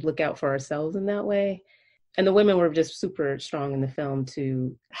kind of look out for ourselves in that way. And the women were just super strong in the film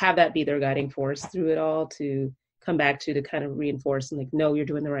to have that be their guiding force through it all, to come back to kind of reinforce and like, no, you're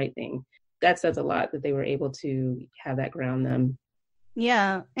doing the right thing. That says a lot, that they were able to have that ground them.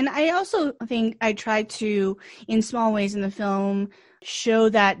 Yeah. And I also think I tried to, in small ways in the film, show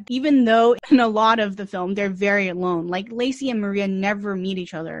that even though in a lot of the film, they're very alone, like Lacey and Maria never meet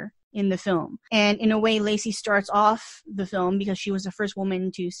each other in the film. And in a way, Lacey starts off the film because she was the first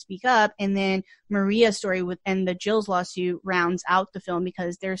woman to speak up. And then Maria's story and the Jill's lawsuit rounds out the film,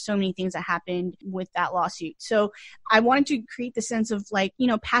 because there's so many things that happened with that lawsuit. So I wanted to create the sense of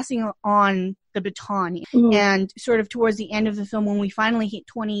passing on the baton. And sort of towards the end of the film, when we finally hit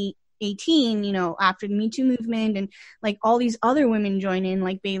 2018, after the Me Too movement, and like all these other women join in,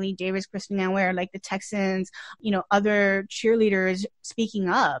 like Bailey Davis, Christina Ware, like the Texans, other cheerleaders speaking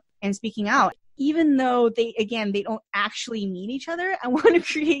up and speaking out, even though they don't actually meet each other. I want to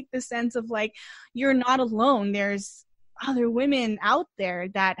create the sense of like, you're not alone. There's other women out there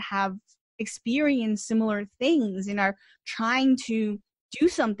that have experienced similar things and are trying to do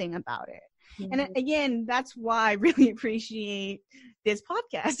something about it. And again, that's why I really appreciate this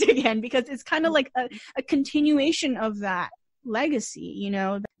podcast again, because it's kind of like a continuation of that legacy,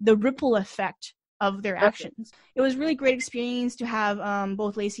 the ripple effect of their actions. It was really great experience to have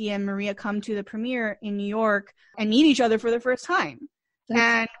both Lacey and Maria come to the premiere in New York and meet each other for the first time.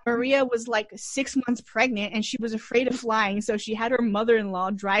 And Maria was like 6 months pregnant, and she was afraid of flying, so she had her mother-in-law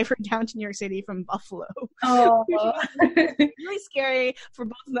drive her down to New York City from Buffalo. Oh, really scary for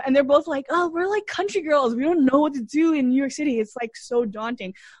both of them. And they're both like, "Oh, we're like country girls. We don't know what to do in New York City. It's like so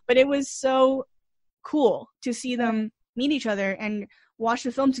daunting." But it was so cool to see them meet each other. And watched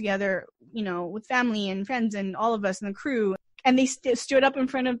the film together, with family and friends and all of us in the crew. And they stood up in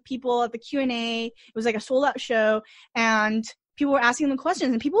front of people at the Q&A. It was like a sold out show, and people were asking them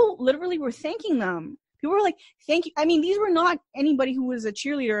questions, and people literally were thanking them. People were like, thank you. I mean, these were not anybody who was a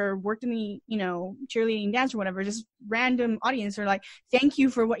cheerleader or worked in the, cheerleading dance or whatever, just random audience are like, thank you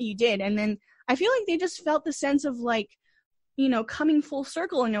for what you did. And then I feel like they just felt the sense of like, coming full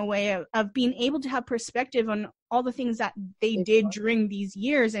circle in a way of being able to have perspective on all the things that they did during these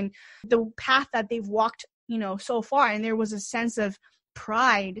years and the path that they've walked, so far. And there was a sense of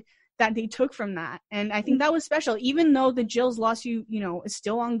pride that they took from that. And I think that was special, even though the Jill's lawsuit, is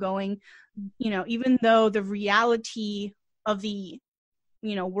still ongoing, even though the reality of the,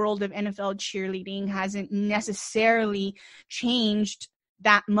 world of NFL cheerleading hasn't necessarily changed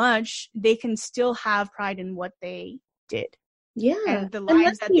that much, they can still have pride in what they did. Yeah. And the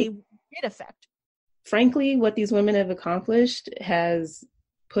lives that they did affect. Frankly, what these women have accomplished has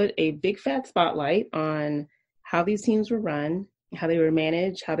put a big fat spotlight on how these teams were run, how they were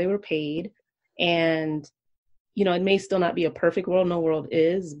managed, how they were paid. And, it may still not be a perfect world. No world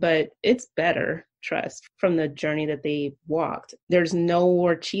is, but it's better, trust, from the journey that they walked. There's no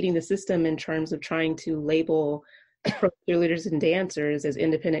more cheating the system in terms of trying to label pro cheerleaders and dancers as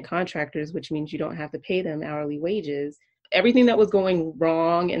independent contractors, which means you don't have to pay them hourly wages. Everything that was going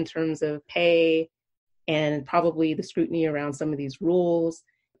wrong in terms of pay and probably the scrutiny around some of these rules,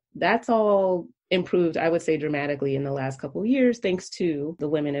 that's all improved, I would say, dramatically in the last couple of years, thanks to the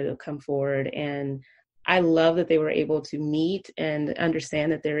women that have come forward. And I love that they were able to meet and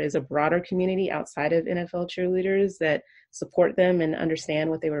understand that there is a broader community outside of NFL cheerleaders that support them and understand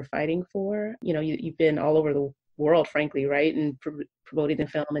what they were fighting for. You've been all over the world, frankly, right? And promoting the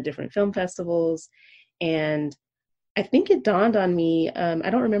film at different film festivals. And I think it dawned on me, I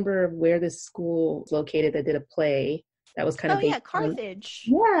don't remember where this school is located that did a play that was kind of based Carthage.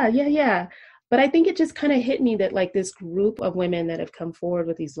 Yeah. But I think it just kind of hit me that like this group of women that have come forward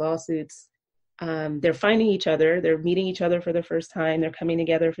with these lawsuits, they're finding each other, they're meeting each other for the first time, they're coming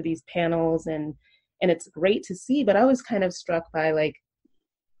together for these panels, and it's great to see. But I was kind of struck by like,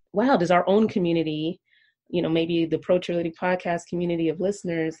 wow, does our own community, maybe the Pro Cheerleading podcast community of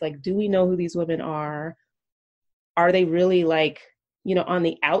listeners, like, do we know who these women are? Are they really like, on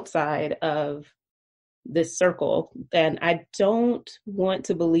the outside of this circle? And I don't want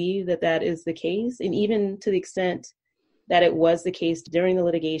to believe that that is the case. And even to the extent that it was the case during the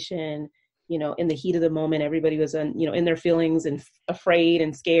litigation, in the heat of the moment, everybody was in their feelings and afraid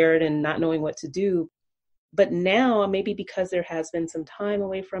and scared and not knowing what to do. But now, maybe because there has been some time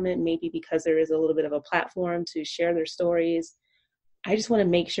away from it, maybe because there is a little bit of a platform to share their stories, I just want to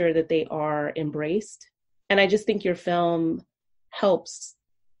make sure that they are embraced. And I just think your film helps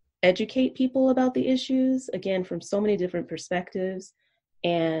educate people about the issues, again, from so many different perspectives,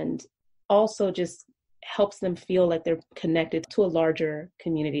 and also just helps them feel like they're connected to a larger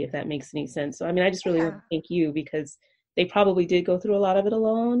community, if that makes any sense. So, I mean, I just really want to thank you, because they probably did go through a lot of it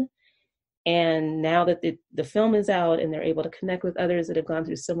alone. And now that the film is out and they're able to connect with others that have gone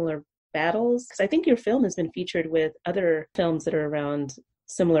through similar battles, because I think your film has been featured with other films that are around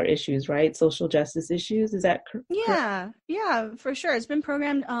similar issues, right? Social justice issues. Is that correct? Yeah, for sure. It's been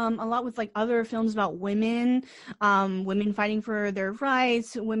programmed a lot with like other films about women fighting for their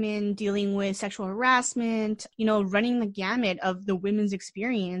rights, women dealing with sexual harassment, running the gamut of the women's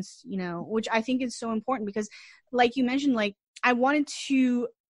experience, which I think is so important because, like you mentioned, like I wanted to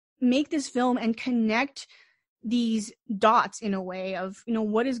make this film and connect these dots in a way of,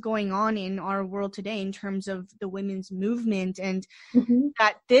 what is going on in our world today in terms of the women's movement, and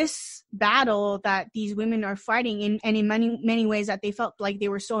that this battle that these women are fighting in many, many ways that they felt like they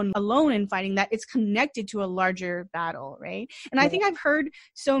were so alone in fighting, that it's connected to a larger battle, right? And I think I've heard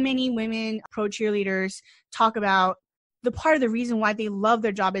so many women pro cheerleaders talk about the part of the reason why they love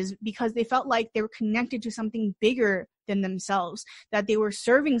their job is because they felt like they were connected to something bigger than themselves, that they were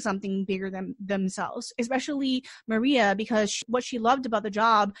serving something bigger than themselves, especially Maria, because what she loved about the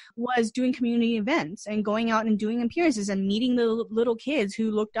job was doing community events and going out and doing appearances and meeting the little kids who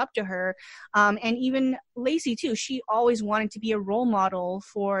looked up to her. And even Lacey too, she always wanted to be a role model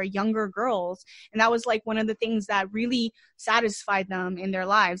for younger girls. And that was like one of the things that really satisfied them in their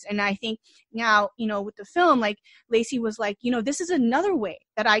lives. And I think now, with the film, like Lacey was like, this is another way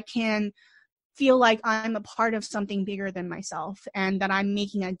that I can feel like I'm a part of something bigger than myself and that I'm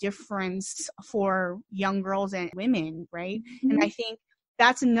making a difference for young girls and women, right? And I think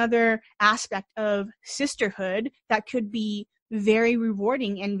that's another aspect of sisterhood that could be very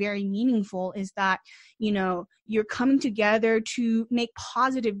rewarding and very meaningful is that, you know, you're coming together to make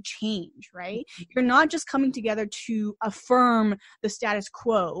positive change, right? You're not just coming together to affirm the status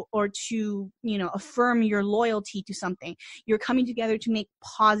quo or to, you know, affirm your loyalty to something. You're coming together to make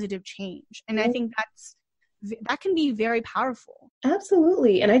positive change. And I think that can be very powerful.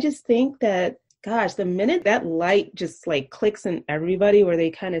 Absolutely. And I just think that, gosh, the minute that light just like clicks in everybody where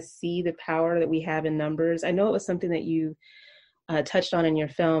they kind of see the power that we have in numbers. I know it was something that you touched on in your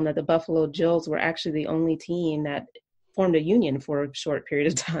film, that the Buffalo Jills were actually the only team that formed a union for a short period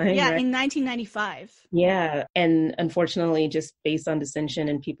of time. Yeah, right? in 1995. Yeah. And unfortunately, just based on dissension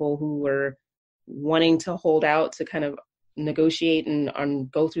and people who were wanting to hold out to kind of negotiate and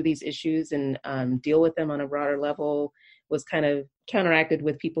go through these issues and deal with them on a broader level, was kind of counteracted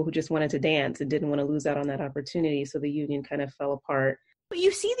with people who just wanted to dance and didn't want to lose out on that opportunity. So the union kind of fell apart. But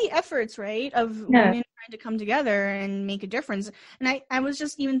you see the efforts, right, of women trying to come together and make a difference. And I was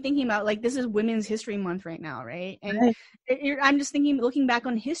just even thinking about, like, this is Women's History Month right now, right? And I'm just thinking, looking back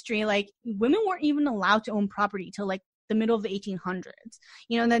on history, like, women weren't even allowed to own property till, like, the middle of the 1800s.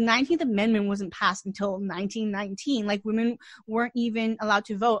 You know, the 19th Amendment wasn't passed until 1919. Like, women weren't even allowed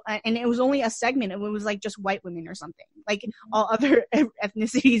to vote. And it was only a segment. It was like just white women or something. Like, all other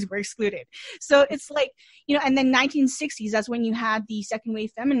ethnicities were excluded. So it's like, you know, and then 1960s, that's when you had the second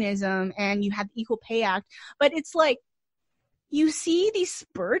wave feminism and you had the Equal Pay Act. But it's like, you see these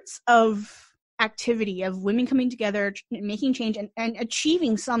spurts of activity of women coming together, making change and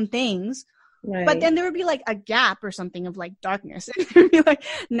achieving some things. Right. But then there would be like a gap or something of like darkness. And there would be like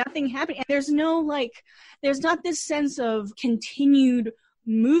nothing happening. And there's no like, there's not this sense of continued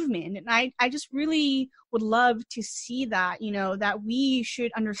movement. And I just really would love to see that, you know, that we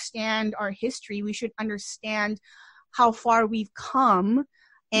should understand our history. We should understand how far we've come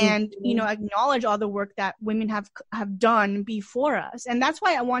and, you know, acknowledge all the work that women have done before us. And that's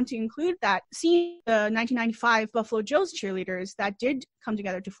why I want to include that, seeing the 1995 Buffalo Jills cheerleaders that did come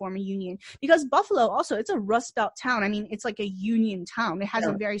together to form a union. Because Buffalo also, it's a Rust Belt town. I mean, it's like a union town. It has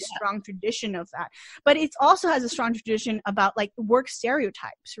a very strong tradition of that. But it also has a strong tradition about like work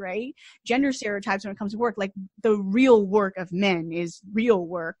stereotypes, right? Gender stereotypes when it comes to work. Like the real work of men is real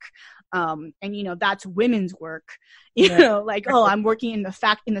work. And, you know, that's women's work. You know, like, oh, I'm working in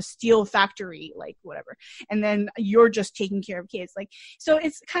the steel factory, like whatever. And then you're just taking care of kids. Like, so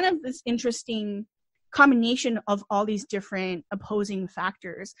it's kind of this interesting combination of all these different opposing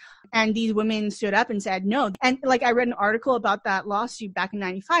factors. And these women stood up and said no. And like, I read an article about that lawsuit back in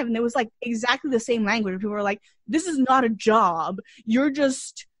 95, and it was like exactly the same language. People were like, this is not a job. You're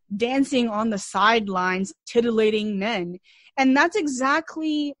just dancing on the sidelines, titillating men. And that's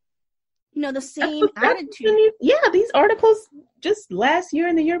exactly, you know, the same attitude. Yeah, these articles just last year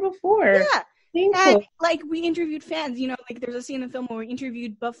and the year before. Yeah. And like, we interviewed fans, you know, like there's a scene in the film where we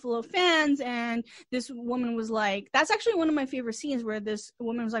interviewed Buffalo fans, and this woman was like, that's actually one of my favorite scenes, where this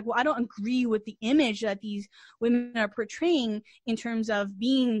woman was like, well, I don't agree with the image that these women are portraying in terms of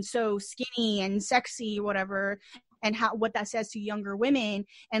being so skinny and sexy, whatever, and what that says to younger women.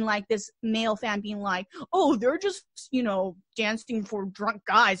 And like this male fan being like, oh, they're just, you know, dancing for drunk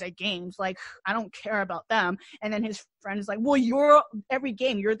guys at games. Like, I don't care about them. And then his friend is like, well, you're every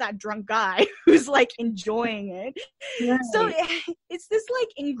game, you're that drunk guy who's like enjoying it. Right. So it's this like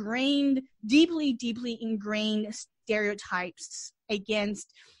ingrained, deeply, deeply ingrained stereotypes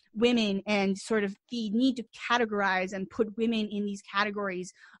against women, and sort of the need to categorize and put women in these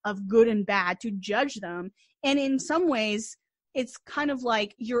categories of good and bad, to judge them. And in some ways, it's kind of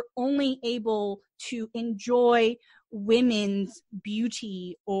like you're only able to enjoy women's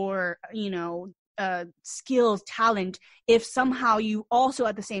beauty or, you know, skills, talent, if somehow you also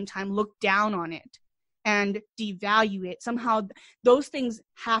at the same time look down on it and devalue it. Somehow those things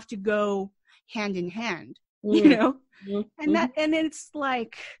have to go hand in hand, you know? And and it's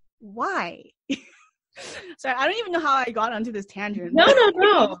like, why? Sorry, I don't even know how I got onto this tangent.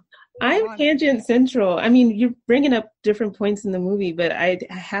 No. I'm tangent central. I mean, you're bringing up different points in the movie, but I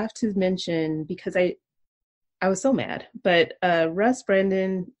have to mention, because I was so mad, but Russ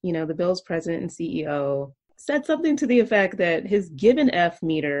Brendan, you know, the Bills president and CEO, said something to the effect that his given F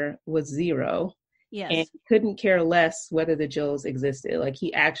meter was 0. Yes. And he couldn't care less whether the Jills existed. Like,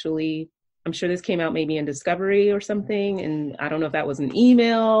 he actually, I'm sure this came out maybe in Discovery or something, and I don't know if that was an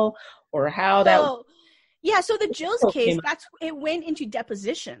email or how that was. Yeah, so the Jills case, it went into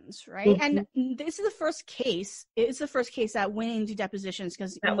depositions, right? And this is the first case. It's the first case that went into depositions,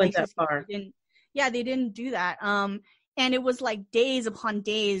 because that went that far. They didn't do that. And it was like days upon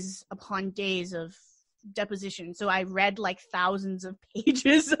days upon days of depositions. So I read like thousands of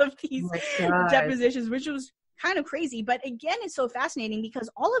pages of these depositions, which was kind of crazy. But again, it's so fascinating because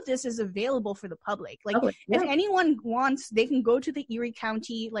all of this is available for the public. Like if anyone wants, they can go to the Erie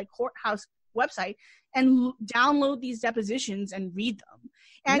County like courthouse website and download these depositions and read them.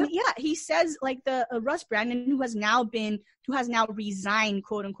 And he says like the Russ Brandon, who has now resigned,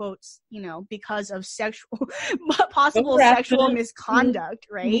 quote unquote, because of possible sexual misconduct,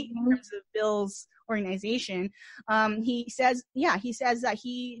 right? In terms of Bill's organization. He says that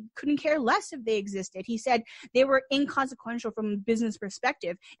he couldn't care less if they existed. He said they were inconsequential from a business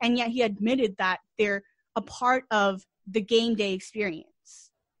perspective, and yet he admitted that they're a part of the game day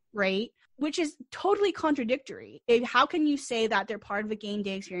experience, right? Which is totally contradictory. How can you say that they're part of the game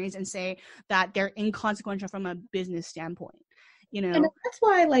day experience and say that they're inconsequential from a business standpoint? And that's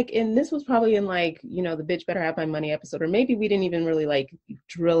why, and this was probably in the Bitch Better Have My Money episode, or maybe we didn't even really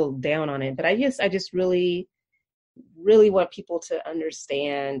drill down on it. But I just really, really want people to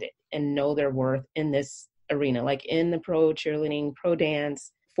understand and know their worth in this arena, like in the pro cheerleading, pro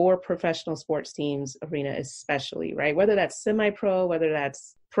dance, for professional sports teams arena, especially, right? Whether that's semi-pro, whether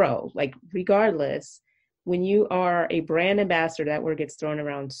that's pro, regardless, when you are a brand ambassador, that word gets thrown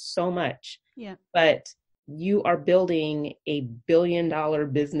around so much. Yeah. But you are building a $1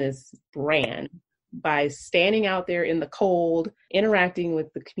 billion business brand by standing out there in the cold, interacting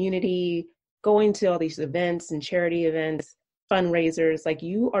with the community, going to all these events and charity events, fundraisers.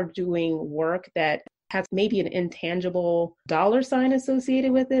 You are doing work that has maybe an intangible dollar sign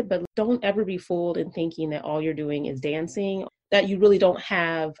associated with it, but don't ever be fooled in thinking that all you're doing is dancing, that you really don't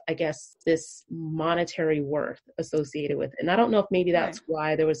have, I guess, this monetary worth associated with it. And I don't know if maybe that's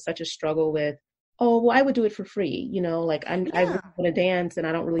why there was such a struggle with, oh, well, I would do it for free. I really want to dance and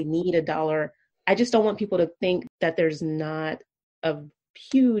I don't really need $1. I just don't want people to think that there's not a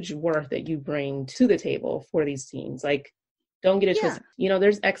huge worth that you bring to the table for these teams. Don't get it twisted.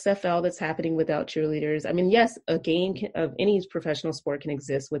 There's XFL that's happening without cheerleaders. I mean, yes, a game of any professional sport can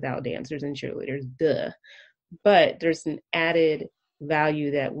exist without dancers and cheerleaders, duh. But there's an added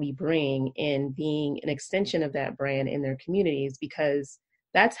value that we bring in being an extension of that brand in their communities, because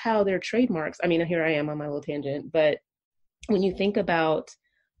that's how their trademarks. I mean, here I am on my little tangent, but when you think about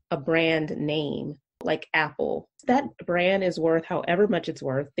a brand name like Apple, that brand is worth however much it's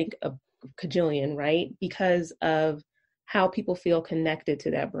worth. Think a cajillion, right? Because of how people feel connected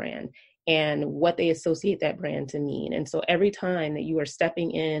to that brand and what they associate that brand to mean. And so every time that you are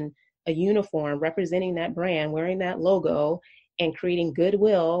stepping in a uniform representing that brand, wearing that logo and creating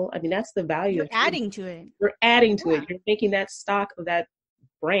goodwill, I mean, that's the value. You're adding to it. You're adding to it. You're making that stock of that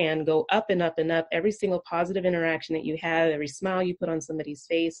brand go up and up and up every single positive interaction that you have, every smile you put on somebody's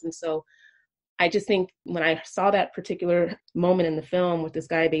face. And so I just think when I saw that particular moment in the film with this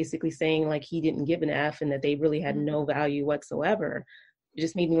guy basically saying he didn't give an F and that they really had no value whatsoever, it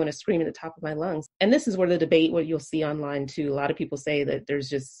just made me want to scream at the top of my lungs. And this is where the debate, what you'll see online too, a lot of people say that there's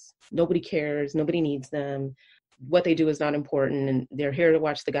just nobody cares, nobody needs them, what they do is not important, and they're here to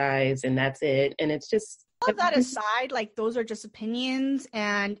watch the guys and that's it. And it's just, all of that aside, those are just opinions,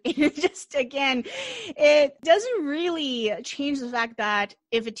 and it just, again, it doesn't really change the fact that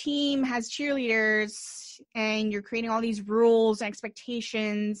if a team has cheerleaders and you're creating all these rules and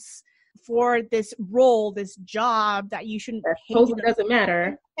expectations for this role, this job that you shouldn't pay, totally doesn't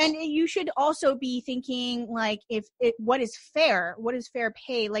matter. And you should also be thinking what is fair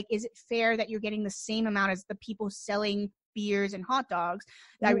pay? Is it fair that you're getting the same amount as the people selling beers and hot dogs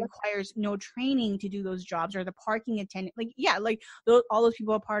that requires no training to do those jobs, or the parking attendant? All those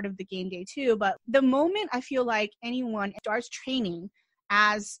people are part of the game day too. But the moment I feel like anyone starts training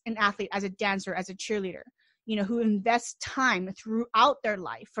as an athlete, as a dancer, as a cheerleader, who invests time throughout their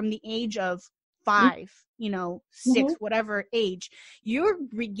life from the age of 5, 6, whatever age, you're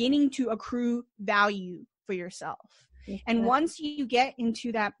beginning to accrue value for yourself. And once you get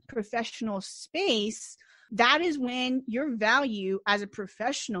into that professional space, that is when your value as a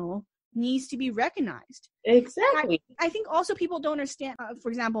professional needs to be recognized. Exactly. I think also people don't understand, for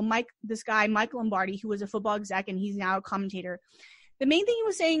example, this guy, Mike Lombardi, who was a football exec and he's now a commentator. The main thing he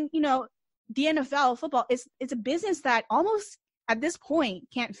was saying, the NFL football, it's a business that almost at this point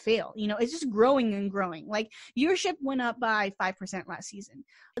can't fail. It's just growing and growing. Viewership went up by 5% last season.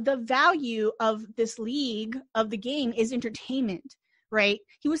 The value of this league, of the game, is entertainment. Right?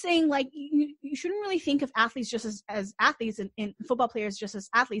 He was saying you shouldn't really think of athletes just as athletes and football players just as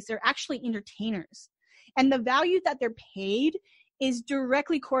athletes. They're actually entertainers. And the value that they're paid is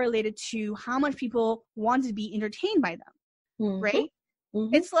directly correlated to how much people want to be entertained by them. Right?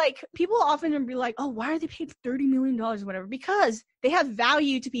 Mm-hmm. It's people often be like, oh, why are they paid $30 million or whatever? Because they have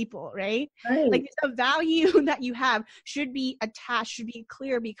value to people, right? The value that you have should be attached, should be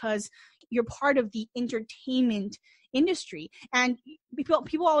clear, because you're part of the entertainment industry. And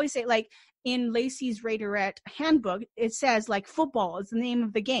people always say, like, in Lacey's Raiderette handbook, it says, like, football is the name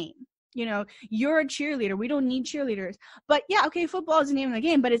of the game. You know, you're a cheerleader. We don't need cheerleaders. But yeah, okay, football is the name of the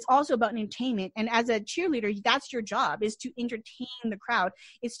game, but it's also about entertainment. And as a cheerleader, that's your job, is to entertain the crowd.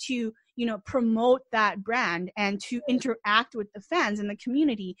 It's to, you know, promote that brand and to interact with the fans and the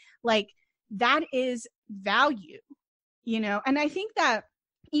community. Like, that is value, you know? And I think that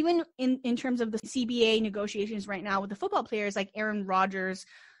even in terms of the CBA negotiations right now with the football players, like Aaron Rodgers,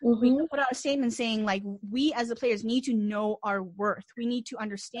 we put out a statement saying, like, we as the players need to know our worth. We need to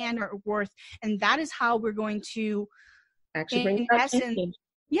understand our worth. And that is how we're going to actually bring in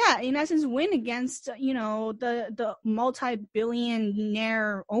essence win against, you know, the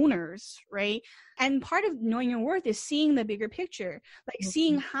multi-billionaire owners, right? And part of knowing your worth is seeing the bigger picture, like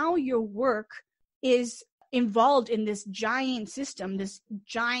seeing how your work is involved in this giant system, this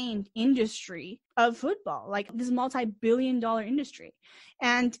giant industry of football, like this multi-billion-dollar industry.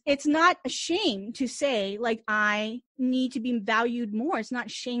 And it's not a shame to say, like, I need to be valued more. It's not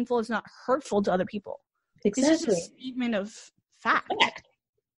shameful. It's not hurtful to other people. Exactly. It's just a statement of fact.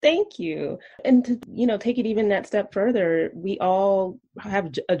 Thank you. And to, you know, take it even that step further, we all have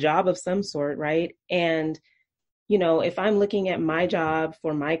a job of some sort, right? And, you know, if I'm looking at my job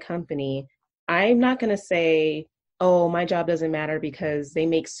for my company, I'm not going to say, oh, my job doesn't matter because they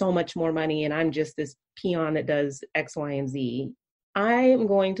make so much more money and I'm just this peon that does X, Y, and Z. I'm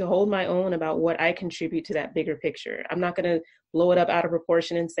going to hold my own about what I contribute to that bigger picture. I'm not going to blow it up out of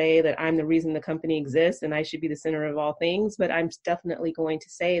proportion and say that I'm the reason the company exists and I should be the center of all things. But I'm definitely going to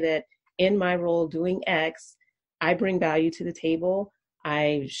say that in my role doing X, I bring value to the table.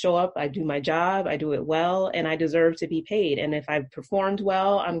 I show up, I do my job, I do it well, and I deserve to be paid. And if I've performed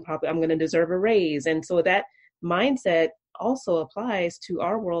well, I'm going to deserve a raise. And so that mindset also applies to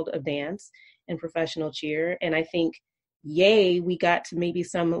our world of dance and professional cheer. And I think, yay, we got to maybe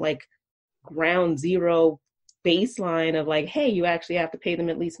some like ground zero baseline of like, hey, you actually have to pay them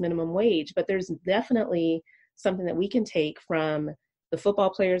at least minimum wage. But there's definitely something that we can take from the football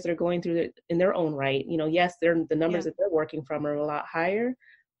players that are going through it in their own right. You know, yes, the numbers that they're working from are a lot higher,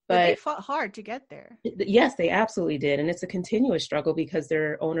 but they fought hard to get there. Yes, they absolutely did. And it's a continuous struggle because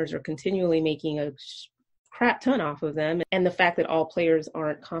their owners are continually making a crap ton off of them. And the fact that all players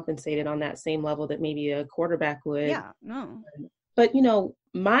aren't compensated on that same level that maybe a quarterback would. Yeah, no. But, you know,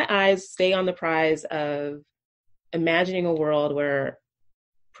 my eyes stay on the prize of imagining a world where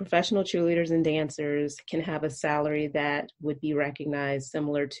professional cheerleaders and dancers can have a salary that would be recognized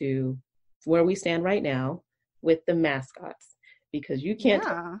similar to where we stand right now with the mascots. Because you can't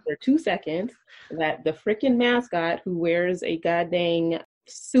tell for 2 seconds that the freaking mascot who wears a goddamn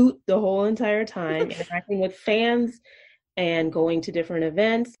suit the whole entire time, interacting with fans and going to different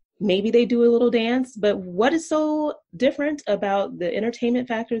events, maybe they do a little dance, but what is so different about the entertainment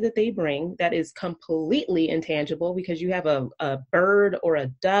factor that they bring that is completely intangible because you have a bird or a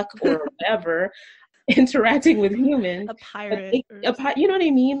duck or whatever interacting with humans. A pirate. You know what I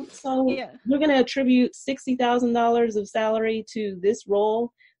mean? So you're going to attribute $60,000 of salary to this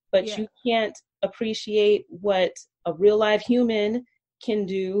role, but you can't appreciate what a real live human can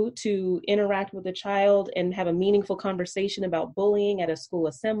do to interact with a child and have a meaningful conversation about bullying at a school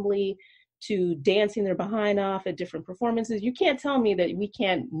assembly, to dancing their behind off at different performances. You can't tell me that we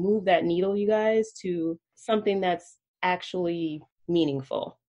can't move that needle, you guys, to something that's actually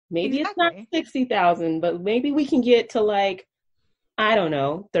meaningful. Maybe it's not 60,000, but maybe we can get to like, I don't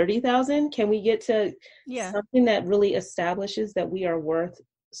know, 30,000. Can we get to something that really establishes that we are worth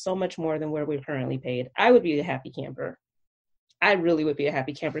so much more than where we're currently paid? I would be a happy camper. I really would be a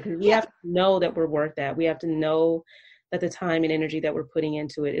happy camper because we have to know that we're worth that. We have to know that the time and energy that we're putting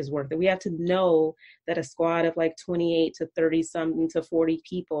into it is worth it. We have to know that a squad of like 28 to 30 something to 40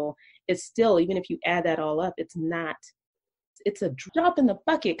 people is still, even if you add that all up, it's a drop in the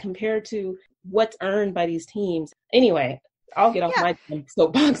bucket compared to what's earned by these teams. Anyway, I'll get off my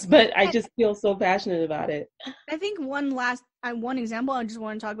soapbox, but I just feel so passionate about it. I think one example I just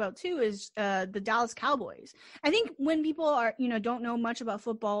want to talk about too is the Dallas Cowboys. I think when people are, don't know much about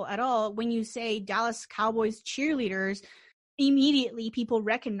football at all, when you say Dallas Cowboys cheerleaders, immediately people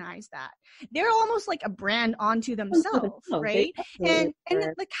recognize that they're almost like a brand onto themselves, right? And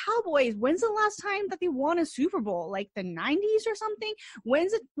the Cowboys, when's the last time that they won a Super Bowl? Like the 90s or something?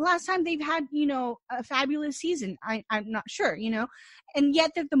 When's the last time they've had a fabulous season? I'm not sure, and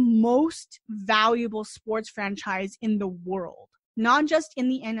yet they're the most valuable sports franchise in the world, not just in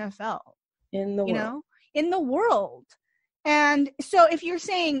the NFL, in the world. And so if you're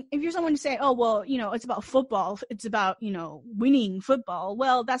someone to say, oh, well, it's about football, it's about, winning football.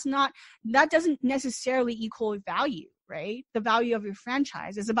 Well, that doesn't necessarily equal value, right? The value of your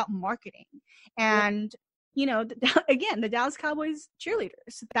franchise is about marketing. And, again, the Dallas Cowboys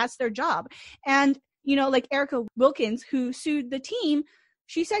cheerleaders, that's their job. And, like Erica Wilkins, who sued the team,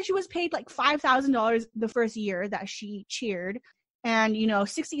 she said she was paid like $5,000 the first year that she cheered. And,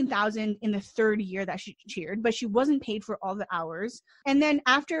 $16,000 in the third year that she cheered, but she wasn't paid for all the hours. And then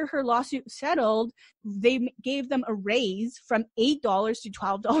after her lawsuit settled, they gave them a raise from $8 to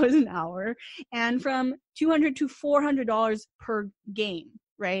 $12 an hour and from $200 to $400 per game,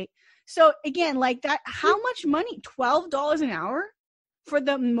 right? So again, like that, how much money? $12 an hour for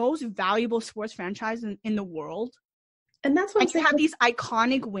the most valuable sports franchise in the world? And that's what I'm saying. You have these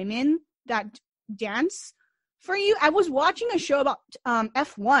iconic women that dance for you. I was watching a show about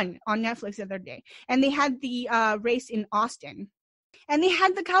F1 on Netflix the other day, and they had the race in Austin, and they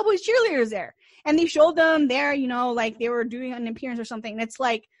had the Cowboys cheerleaders there, and they showed them there, like they were doing an appearance or something. And it's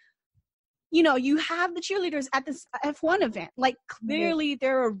like, you have the cheerleaders at this F1 event. Like clearly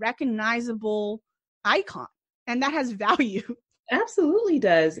they're a recognizable icon, and that has value. Absolutely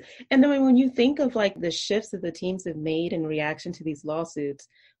does. And then when you think of like the shifts that the teams have made in reaction to these lawsuits,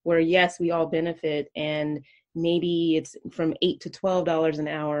 where yes, we all benefit, and maybe it's from $8 to $12 an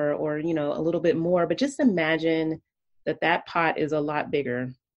hour, or, a little bit more, but just imagine that pot is a lot bigger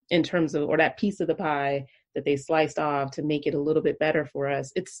in terms of, or that piece of the pie that they sliced off to make it a little bit better for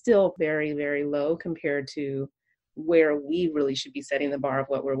us. It's still very, very low compared to where we really should be setting the bar of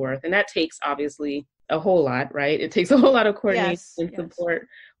what we're worth. And that takes obviously a whole lot, right? It takes a whole lot of coordination and support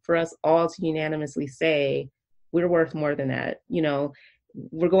for us all to unanimously say, we're worth more than that.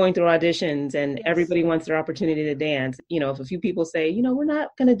 We're going through auditions and everybody wants their opportunity to dance. If a few people say, we're not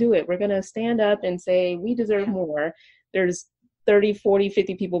going to do it, we're going to stand up and say, we deserve more. There's 30, 40,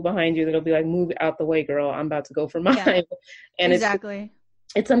 50 people behind you that'll be like, move out the way, girl. I'm about to go for mine. Yeah. And exactly.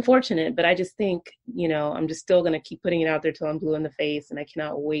 It's unfortunate, but I just think, I'm just still going to keep putting it out there till I'm blue in the face. And I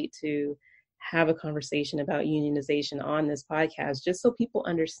cannot wait to have a conversation about unionization on this podcast, just so people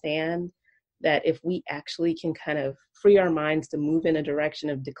understand that if we actually can kind of free our minds to move in a direction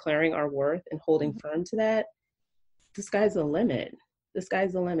of declaring our worth and holding firm to that, the sky's the limit. The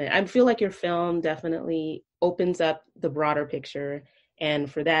sky's the limit. I feel like your film definitely opens up the broader picture. And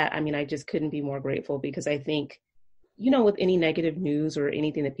for that, I just couldn't be more grateful, because I think, with any negative news or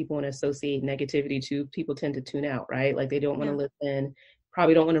anything that people want to associate negativity to, people tend to tune out, right? Like they don't want to listen,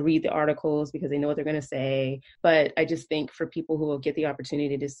 probably don't want to read the articles because they know what they're going to say. But I just think for people who will get the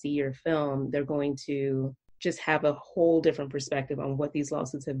opportunity to see your film, they're going to just have a whole different perspective on what these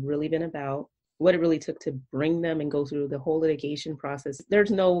lawsuits have really been about, what it really took to bring them and go through the whole litigation process.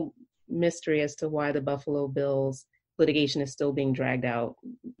 There's no mystery as to why the Buffalo Bills litigation is still being dragged out.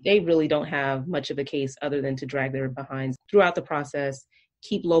 They really don't have much of a case other than to drag their behinds throughout the process,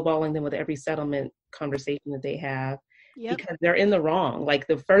 keep lowballing them with every settlement conversation that they have. Yep. Because they're in the wrong. Like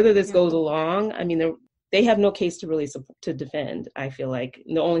the further this goes along, they have no case to really to defend. I feel like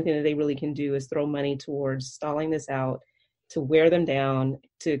the only thing that they really can do is throw money towards stalling this out, to wear them down,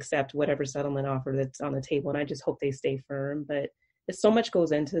 to accept whatever settlement offer that's on the table. And I just hope they stay firm. But so much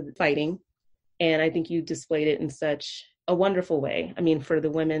goes into fighting. And I think you displayed it in such a wonderful way. For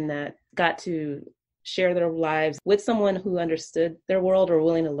the women that got to share their lives with someone who understood their world or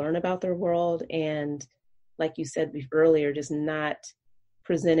willing to learn about their world, and like you said earlier, just not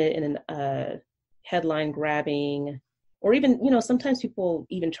presented in a headline grabbing, or even, sometimes people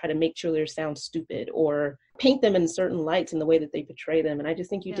even try to make cheerleaders sound stupid or paint them in certain lights in the way that they portray them. And I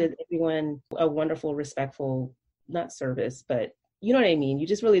just think you did everyone a wonderful, respectful, not service, but you know what I mean? You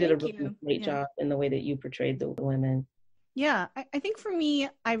just really did a really great job in the way that you portrayed the women. Yeah, I think for me,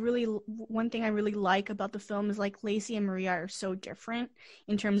 one thing I really like about the film is like Lacey and Maria are so different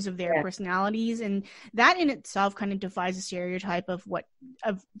in terms of their personalities, and that in itself kind of defies the stereotype of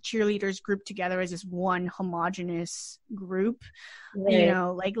cheerleaders grouped together as this one homogenous group. Right.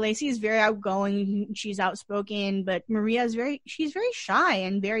 Like Lacey is very outgoing, she's outspoken, but Maria is she's very shy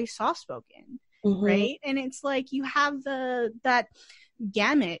and very soft spoken, right? And it's like you have that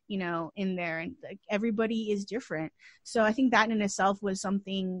gamut, in there, and like everybody is different. So I think that in itself was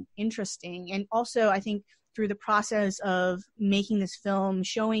something interesting. And also I think through the process of making this film,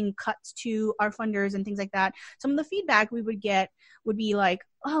 showing cuts to our funders and things like that, some of the feedback we would get would be like,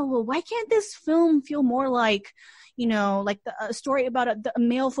 oh, well, why can't this film feel more like, like a story about a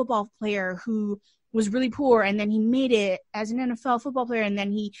male football player who was really poor, and then he made it as an NFL football player, and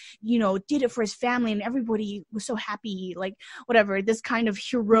then he, did it for his family, and everybody was so happy, like whatever, this kind of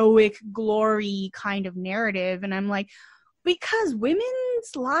heroic glory kind of narrative. And I'm like, because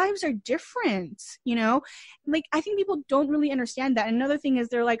women's lives are different, you know? Like, I think people don't really understand that. Another thing is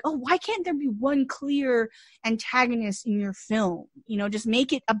they're like, oh, why can't there be one clear antagonist in your film? You know, just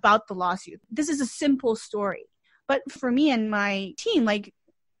make it about the lawsuit. This is a simple story. But for me and my team, like,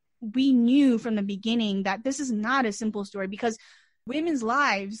 we knew from the beginning that this is not a simple story, because women's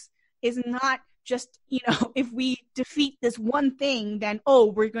lives is not just, you know, if we defeat this one thing, then, oh,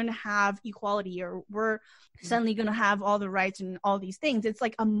 we're going to have equality, or we're suddenly going to have all the rights and all these things. It's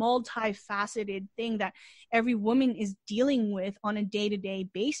like a multifaceted thing that every woman is dealing with on a day-to-day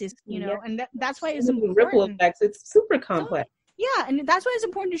basis, you know, and that's why it's important. Ripple effects. It's super complex. So, yeah, and that's why it's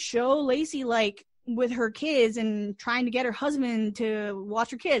important to show Lacey, like, with her kids and trying to get her husband to watch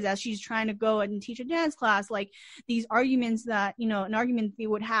her kids as she's trying to go and teach a dance class, like these arguments that, you know, an argument they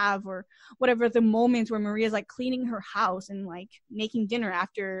would have, or whatever, the moments where Maria's like cleaning her house and like making dinner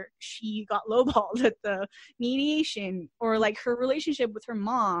after she got lowballed at the mediation, or like her relationship with her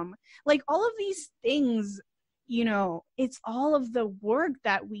mom, like all of these things, you know, it's all of the work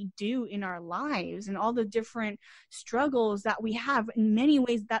that we do in our lives and all the different struggles that we have in many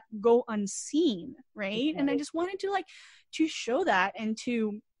ways that go unseen, right? And I just wanted to like to show that and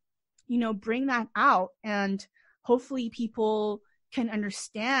to, you know, bring that out, and hopefully people can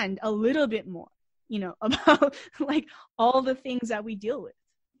understand a little bit more, you know, about like all the things that we deal with.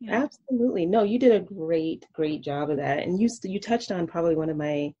 You know? Absolutely. No, you did a great job of that. And you touched on probably one of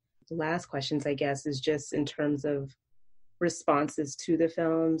my last questions, I guess, is just in terms of responses to the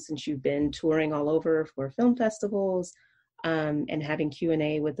film, since you've been touring all over for film festivals, and having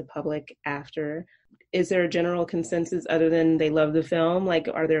Q&A with the public after. Is there a general consensus other than they love the film? Like,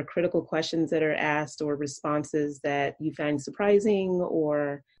 are there critical questions that are asked or responses that you find surprising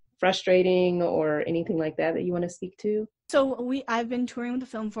or frustrating or anything like that that you want to speak to? So I've been touring with the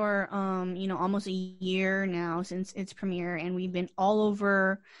film for, you know, almost a year now since its premiere, and we've been all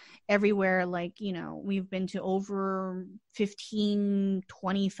over everywhere. Like, you know, we've been to over 15,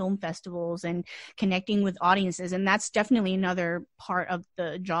 20 film festivals and connecting with audiences. And that's definitely another part of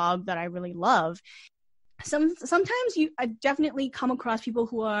the job that I really love. Sometimes I definitely come across people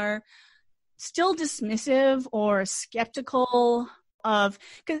who are still dismissive or skeptical of,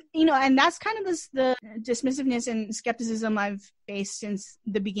 because, you know, and that's kind of the dismissiveness and skepticism I've faced since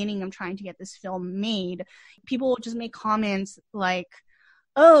the beginning of trying to get this film made. People will just make comments like,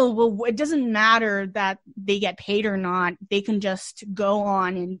 oh, well, it doesn't matter that they get paid or not. They can just go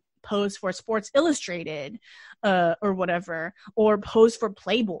on and pose for Sports Illustrated, or whatever, or pose for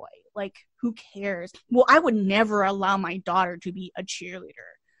Playboy. Like, who cares? Well, I would never allow my daughter to be a cheerleader.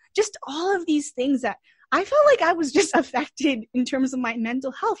 Just all of these things that I felt like I was just affected in terms of my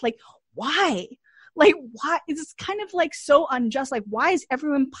mental health. Like, why? Like, why? It's kind of like so unjust. Like, why is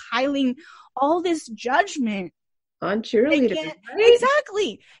everyone piling all this judgment on cheerleaders? Right?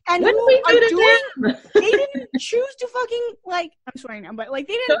 Exactly. And what who are doing? They didn't choose to fucking, like, I'm sorry now, but like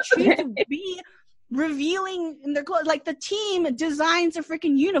they didn't choose to be revealing in their clothes. Like, the team designs the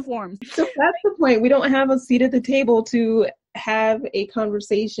freaking uniforms. So that's the point. We don't have a seat at the table to have a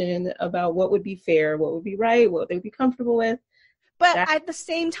conversation about what would be fair, what would be right, what they would be comfortable with. But at the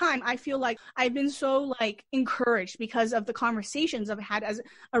same time, I feel like I've been so like encouraged because of the conversations I've had as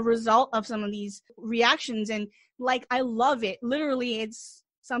a result of some of these reactions. And like, I love it. Literally, it's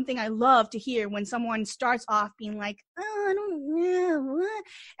something I love to hear when someone starts off being like, oh, I don't know. What?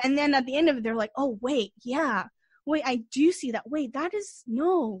 And then at the end of it, they're like, oh, wait, yeah. Wait, I do see that. Wait, that is,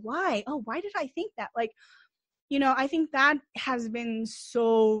 no, why? Oh, why did I think that? Like, you know, I think that has been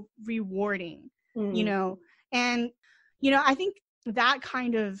so rewarding, you know, and, you know, I think that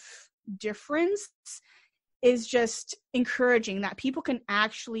kind of difference is just encouraging, that people can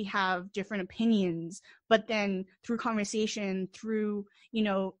actually have different opinions, but then through conversation, through, you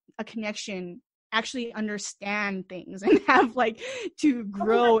know, a connection, actually understand things and have like to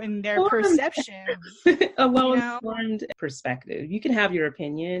grow in their perception. A well-informed perspective. You can have your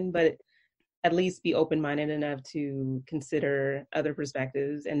opinion, but at least be open-minded enough to consider other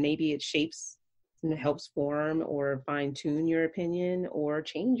perspectives, and maybe it shapes and helps form or fine-tune your opinion or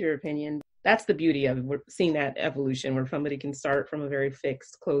change your opinion. That's the beauty of it. We're seeing that evolution where somebody can start from a very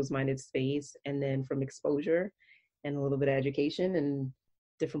fixed, closed-minded space, and then from exposure and a little bit of education and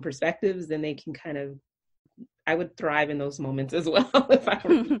different perspectives, then they can kind of, I would thrive in those moments as well if I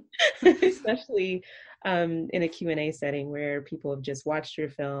were, especially in a Q&A setting where people have just watched your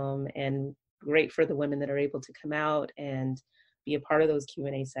film, and great for the women that are able to come out and be a part of those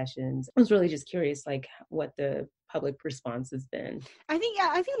Q&A sessions. I was really just curious, like, what the public response has been. I think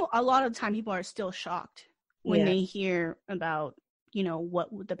a lot of the time people are still shocked when they hear about what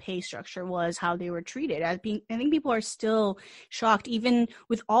the pay structure was, how they were treated. I think people are still shocked, even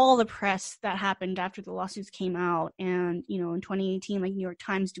with all the press that happened after the lawsuits came out, and in 2018, like New York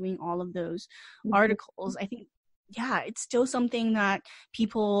Times doing all of those articles. I think, it's still something that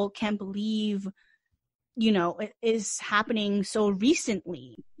people can't believe it is happening so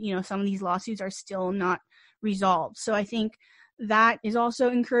recently. Some of these lawsuits are still not resolved. So I think that is also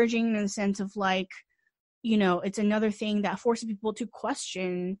encouraging in the sense of like, it's another thing that forces people to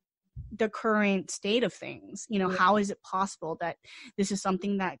question the current state of things. How is it possible that this is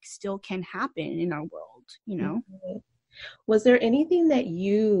something that still can happen in our world? Was there anything that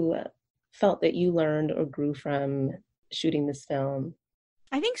you felt that you learned or grew from shooting this film?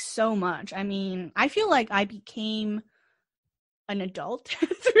 I think so much. I mean, I feel like I became an adult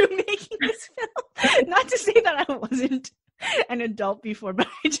through making this film. Not to say that I wasn't an adult before, but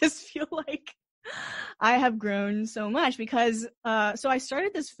I just feel like I have grown so much because so I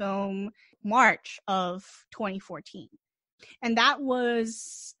started this film March of 2014, and that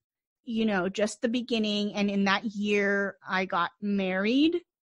was just the beginning. And in that year I got married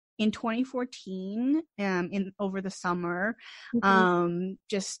in 2014 over the summer.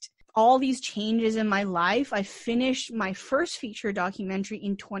 Just all these changes in my life. I finished my first feature documentary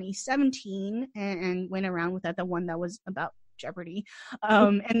in 2017 and went around with that, the one that was about Jeopardy.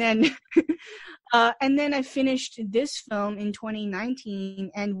 And then I finished this film in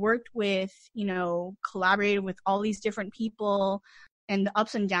 2019 and worked with, collaborated with all these different people, and the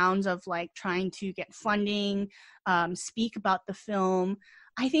ups and downs of like trying to get funding, speak about the film.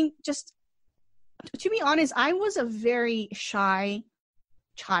 I think, just to be honest, I was a very shy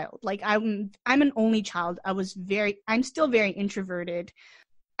child. Like I'm an only child. I'm still very introverted.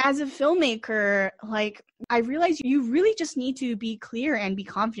 As a filmmaker, like I realized you really just need to be clear and be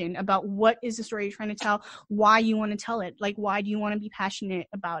confident about what is the story you're trying to tell, why you want to tell it, like why do you want to be passionate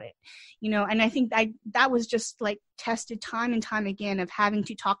about it, and I think that was just like tested time and time again of having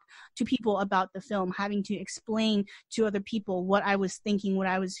to talk to people about the film, having to explain to other people what I was thinking, what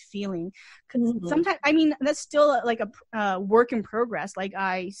I was feeling. Because sometimes, I mean, that's still like a work in progress. Like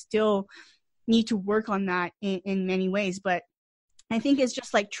I still need to work on that in many ways, but I think it's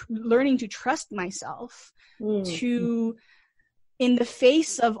just like learning to trust myself to, in the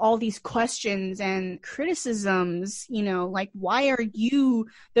face of all these questions and criticisms, like, why are you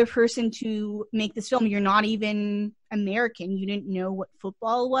the person to make this film? You're not even American. You didn't know what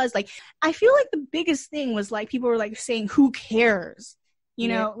football was. Like, I feel like the biggest thing was like, people were like saying, who cares?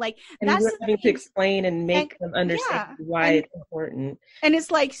 Like and that's you're having to explain and make them understand why it's important. And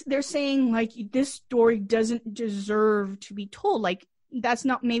it's like they're saying like this story doesn't deserve to be told. Like that's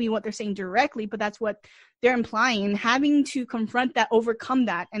not maybe what they're saying directly, but that's what they're implying. And having to confront that, overcome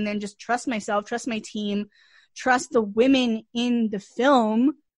that, and then just trust myself, trust my team, trust the women in the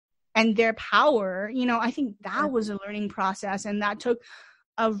film and their power. I think that was a learning process, and that took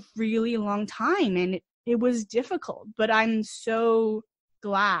a really long time, and it was difficult. But I'm so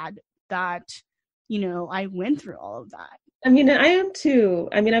glad that I went through all of that. I mean, I am too.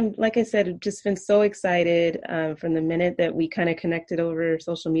 I mean, I'm, like I said, just been so excited from the minute that we kind of connected over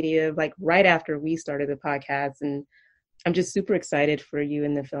social media, like right after we started the podcast. And I'm just super excited for you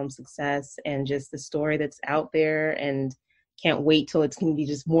and the film's success and just the story that's out there, and can't wait till it's going to be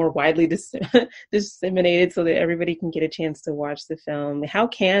just more widely disseminated so that everybody can get a chance to watch the film. How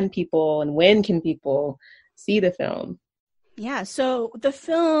can people and when can people see the film? Yeah, so the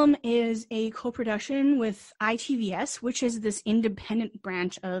film is a co-production with ITVS, which is this independent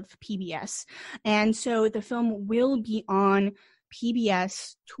branch of PBS. And so the film will be on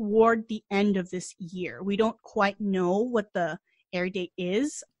PBS toward the end of this year. We don't quite know what the air date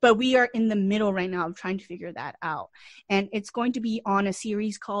is, but we are in the middle right now of trying to figure that out. And it's going to be on a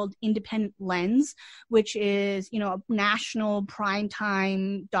series called Independent Lens, which is, a national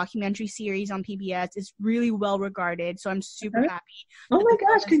primetime documentary series on PBS. It's really well regarded, so I'm super happy. Oh my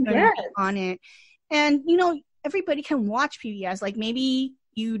gosh, congrats on it. And everybody can watch PBS. Like maybe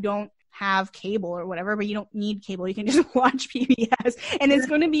you don't have cable or whatever, but you don't need cable. You can just watch PBS, and it's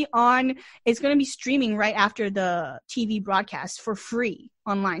going to be streaming right after the TV broadcast for free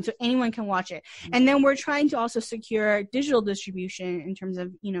online, so anyone can watch it. And then we're trying to also secure digital distribution in terms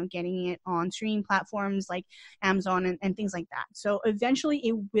of getting it on streaming platforms like Amazon and things like that. So eventually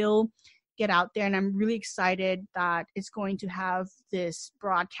it will get out there, and I'm really excited that it's going to have this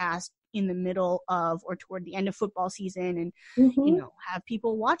broadcast in the middle of or toward the end of football season and, Mm-hmm. have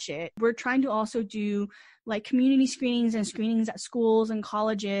people watch it. We're trying to also do like community screenings and screenings at schools and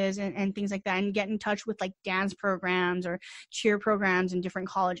colleges and things like that, and get in touch with like dance programs or cheer programs in different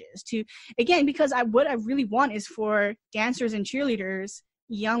colleges to, again, because what I really want is for dancers and cheerleaders,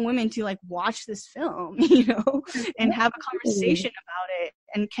 young women, to like watch this film, and have a conversation about it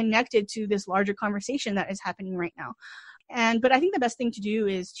and connect it to this larger conversation that is happening right now. But I think the best thing to do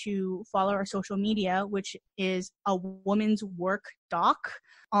is to follow our social media, which is a woman's work doc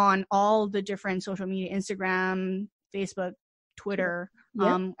on all the different social media, Instagram, Facebook, Twitter.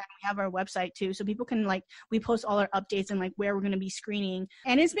 Yeah. And we have our website too. So people can we post all our updates and like where we're going to be screening.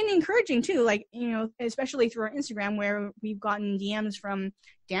 And it's been encouraging too, especially through our Instagram, where we've gotten DMs from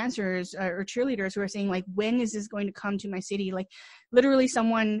dancers or cheerleaders who are saying like, when is this going to come to my city? Like literally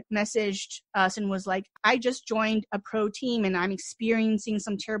someone messaged us and was like, I just joined a pro team and I'm experiencing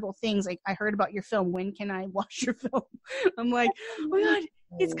some terrible things. Like, I heard about your film. When can I watch your film? I'm like, oh my God,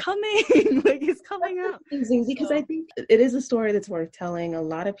 it's coming. Like, it's coming out. Amazing, because I think it is a story that's worth telling. A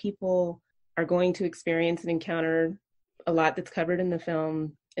lot of people are going to experience and encounter a lot that's covered in the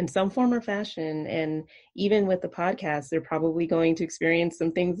film in some form or fashion. And even with the podcast, they're probably going to experience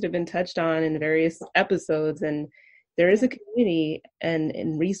some things that have been touched on in various episodes. And there is a community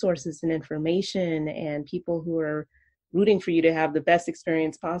and resources and information and people who are rooting for you to have the best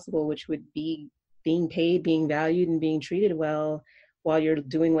experience possible, which would be being paid, being valued, and being treated well while you're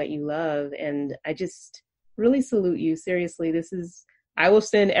doing what you love. And I just really salute you. Seriously, I will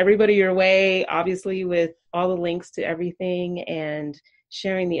send everybody your way, obviously, with all the links to everything and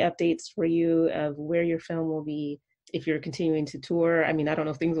sharing the updates for you of where your film will be if you're continuing to tour. I mean, I don't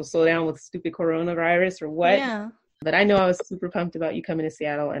know if things will slow down with stupid coronavirus or what, but I know I was super pumped about you coming to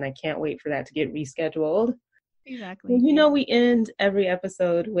Seattle, and I can't wait for that to get rescheduled. Exactly. We end every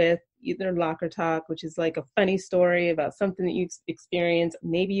episode with either locker talk, which is like a funny story about something that you experience.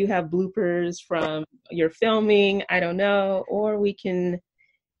 Maybe you have bloopers from your filming, I don't know, or we can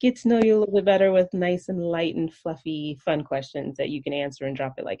get to know you a little bit better with nice and light and fluffy, fun questions that you can answer and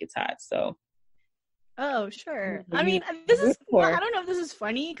drop it like it's hot. So. Oh, sure. I mean, I don't know if this is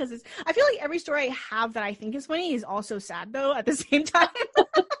funny because I feel like every story I have that I think is funny is also sad though at the same time.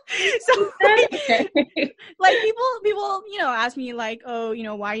 So like people, ask me like, oh,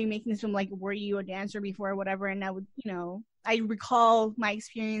 why are you making this film? Like, were you a dancer before or whatever? And I would, I recall my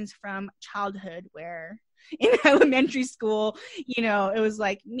experience from childhood where in elementary school, it was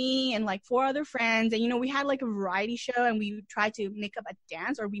like me and like 4 other friends, and we had like a variety show, and we tried to make up a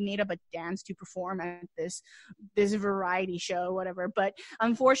dance, or we made up a dance to perform at this variety show, whatever. But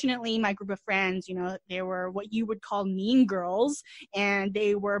unfortunately, my group of friends, they were what you would call mean girls, and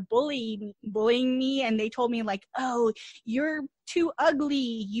they were bullying me, and they told me like, oh, you're too ugly,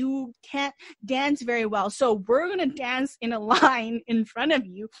 you can't dance very well, so we're gonna dance in a line in front of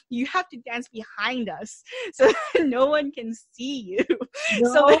you, you have to dance behind us so that no one can see you.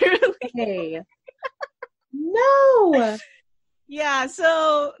 No, so literally, no. Yeah,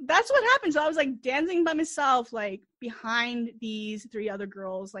 so that's what happened. So I was like dancing by myself, like behind these 3 other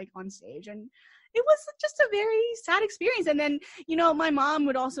girls, like on stage, and it was just a very sad experience. And then, my mom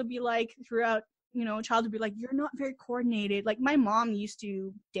would also be like, throughout, child would be like, you're not very coordinated. Like, my mom used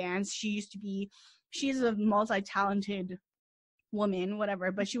to dance. She's a multi-talented woman,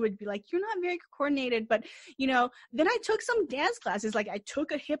 whatever, but she would be like, you're not very coordinated. But then I took some dance classes, like I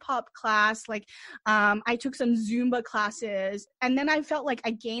took a hip-hop class, like I took some Zumba classes, and then I felt like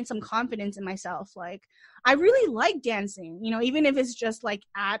I gained some confidence in myself. Like, I really like dancing, even if it's just like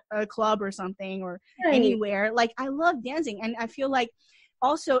at a club or something, or anywhere. Like, I love dancing. And I feel like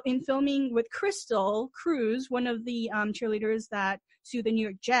also in filming with Crystal Cruz, one of the cheerleaders that sue the New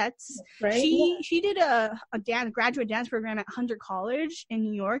York Jets, she did a graduate dance program at Hunter College in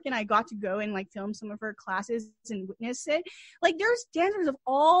New York, and I got to go and like film some of her classes and witness it. Like, there's dancers of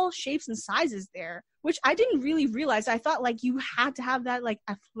all shapes and sizes there, which I didn't really realize. I thought like you had to have that like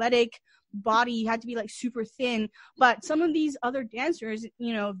athletic body, you had to be like super thin, but some of these other dancers,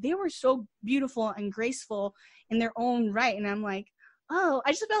 they were so beautiful and graceful in their own right. And I'm like, oh,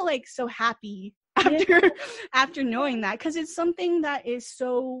 I just felt like so happy after knowing that, because it's something that is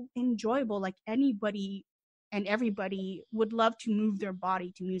so enjoyable. Like, anybody and everybody would love to move their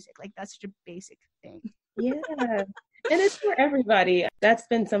body to music. Like, that's such a basic thing. Yeah, and it's for everybody. That's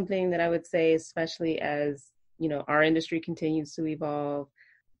been something that I would say, especially as our industry continues to evolve,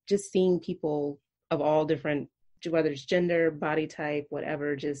 just seeing people of all different, whether it's gender, body type,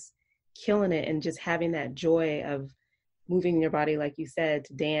 whatever, just killing it, and just having that joy of moving your body, like you said,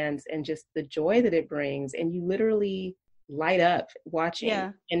 to dance, and just the joy that it brings. And you literally light up watching,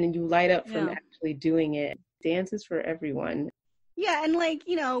 Yeah. and then you light up from Yeah. actually doing it. Dance is for everyone. Yeah, and like,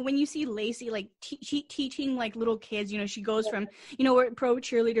 when you see Lacey like teaching like little kids, she goes from, we're pro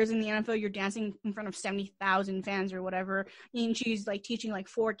cheerleaders in the NFL, you're dancing in front of 70,000 fans or whatever, and she's like teaching like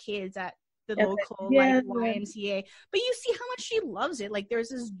 4 kids at the local like Yeah. YMCA. But you see how much she loves it. Like there's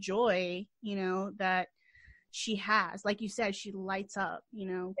this joy, that she has. Like you said, she lights up,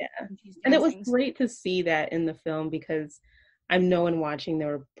 Yeah. when she's And it was dancing. great to see that in the film, because I know in watching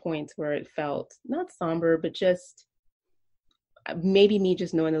there were points where it felt not somber, but just maybe me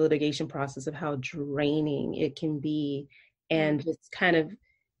just knowing the litigation process of how draining it can be, and just kind of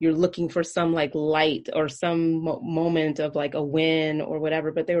you're looking for some like light or some moment of like a win or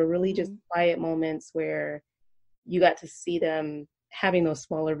whatever, but they were really just quiet moments where you got to see them having those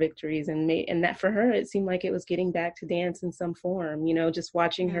smaller victories, and that for her it seemed like it was getting back to dance in some form, just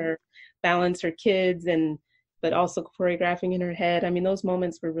watching her balance her kids and but also choreographing in her head. I mean, those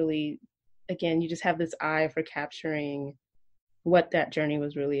moments were really, again, you just have this eye for capturing what that journey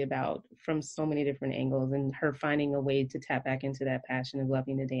was really about from so many different angles, and her finding a way to tap back into that passion of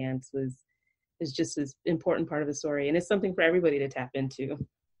loving to dance is just as important part of the story, and it's something for everybody to tap into.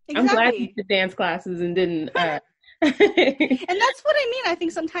 Exactly. I'm glad you did dance classes and didn't And that's what I mean. I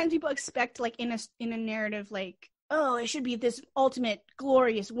think sometimes people expect like in a narrative like, oh, it should be this ultimate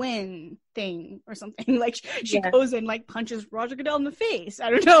glorious win thing or something. Like she goes and like punches Roger Goodell in the face.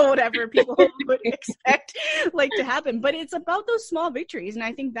 I don't know, whatever people would expect like to happen. But it's about those small victories. And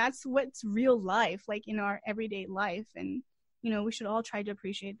I think that's what's real life, like in our everyday life. And, we should all try to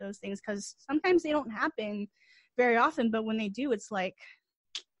appreciate those things, because sometimes they don't happen very often. But when they do, it's like,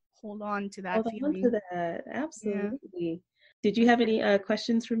 hold on to that feeling. Hold on to that. Absolutely. Yeah. Did you have any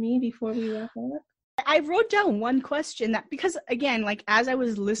questions for me before we wrap up? I wrote down one question that, because again, like as I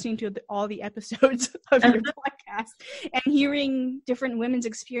was listening to all the episodes of your podcast and hearing different women's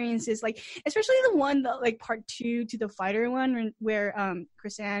experiences, like especially the one that like part 2 to the fighter one where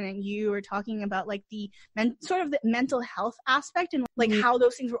Chrisanne and you were talking about like the sort of the mental health aspect and like how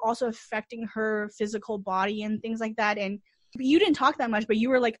those things were also affecting her physical body and things like that. And you didn't talk that much, but you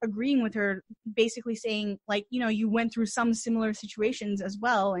were like agreeing with her, basically saying like, you went through some similar situations as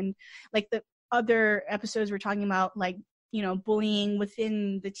well. And like the other episodes we're talking about like, bullying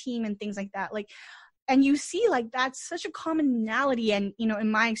within the team and things like that. Like, and you see like that's such a commonality. And, in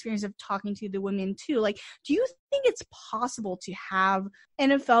my experience of talking to the women too, like, do you think it's possible to have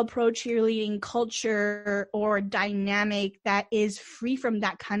NFL pro cheerleading culture or dynamic that is free from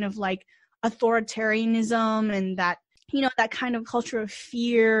that kind of like authoritarianism and that, that kind of culture of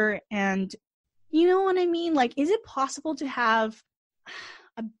fear? And you know what I mean? Like, is it possible to have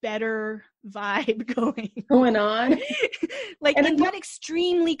a better vibe going on like in that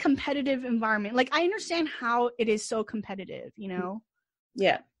extremely competitive environment? Like, I understand how it is so competitive,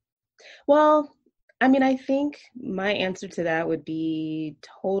 Yeah. Well, I mean, I think my answer to that would be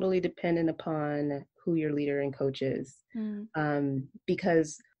totally dependent upon who your leader and coach is.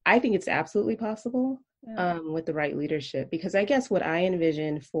 Because I think it's absolutely possible with the right leadership, because I guess what I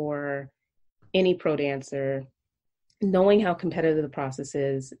envision for any pro dancer, knowing how competitive the process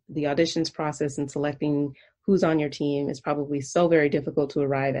is, the auditions process and selecting who's on your team is probably so very difficult to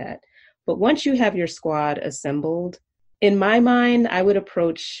arrive at. But once you have your squad assembled, in my mind, I would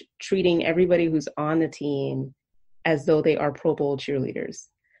approach treating everybody who's on the team as though they are Pro Bowl cheerleaders.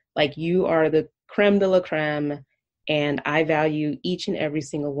 Like, you are the creme de la creme, and I value each and every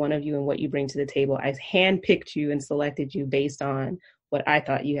single one of you and what you bring to the table. I handpicked you and selected you based on what I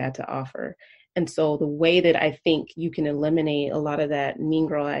thought you had to offer. And so the way that I think you can eliminate a lot of that mean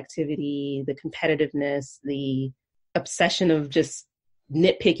girl activity, the competitiveness, the obsession of just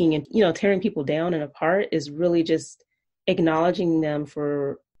nitpicking and, tearing people down and apart, is really just acknowledging them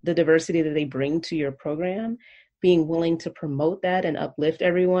for the diversity that they bring to your program, being willing to promote that and uplift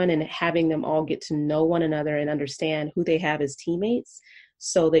everyone, and having them all get to know one another and understand who they have as teammates,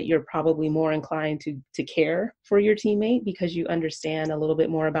 so that you're probably more inclined to care for your teammate because you understand a little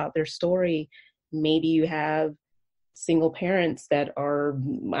bit more about their story. Maybe you have single parents that are,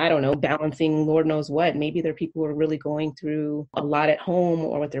 I don't know, balancing Lord knows what. Maybe they're people who are really going through a lot at home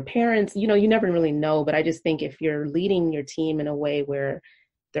or with their parents. You never really know. But I just think if you're leading your team in a way where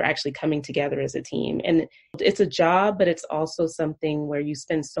they're actually coming together as a team, and it's a job, but it's also something where you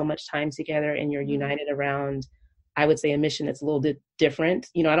spend so much time together and you're united around, I would say, a mission that's a little bit different.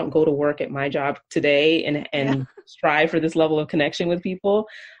 I don't go to work at my job today and strive for this level of connection with people.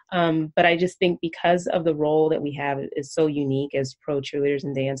 But I just think because of the role that we have is so unique as pro cheerleaders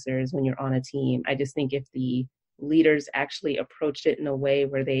and dancers when you're on a team, I just think if the leaders actually approached it in a way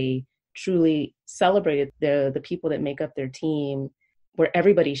where they truly celebrated the people that make up their team, where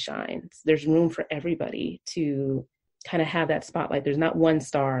everybody shines. There's room for everybody to kind of have that spotlight. There's not one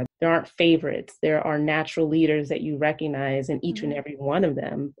star. There aren't favorites. There are natural leaders that you recognize in each and every one of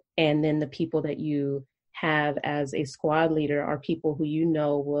them. And then the people that you have as a squad leader are people who you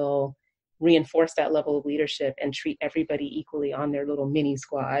know will reinforce that level of leadership and treat everybody equally on their little mini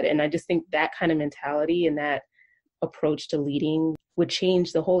squad. And I just think that kind of mentality and that approach to leading would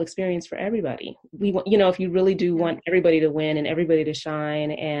change the whole experience for everybody. We want, if you really do want everybody to win and everybody to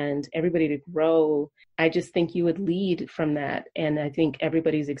shine and everybody to grow, I just think you would lead from that. And I think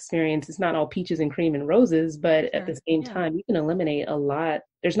everybody's experience is not all peaches and cream and roses, but at the same time, you can eliminate a lot.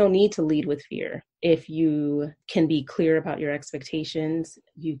 There's no need to lead with fear. If you can be clear about your expectations,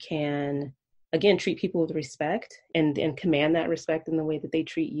 you can, again, treat people with respect and command that respect in the way that they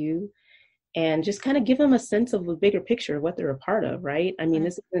treat you. And just kind of give them a sense of the bigger picture of what they're a part of, right? I mean,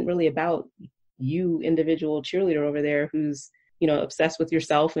 this isn't really about you, individual cheerleader over there who's, obsessed with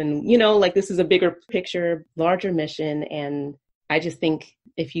yourself. And, this is a bigger picture, larger mission. And I just think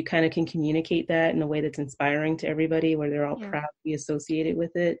if you kind of can communicate that in a way that's inspiring to everybody, where they're all proud to be associated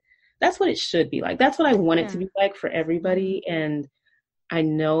with it, that's what it should be like. That's what I want it to be like for everybody. And I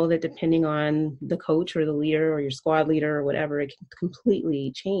know that depending on the coach or the leader or your squad leader or whatever, it can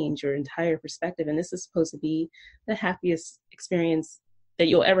completely change your entire perspective. And this is supposed to be the happiest experience that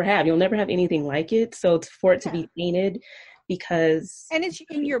you'll ever have. You'll never have anything like it. So for it to be painted, because... And it's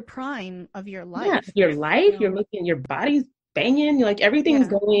in your prime of your life. Yeah, your life, you're looking, your body's banging, you're like everything's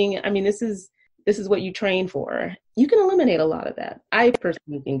going. I mean, this is what you train for. You can eliminate a lot of that. I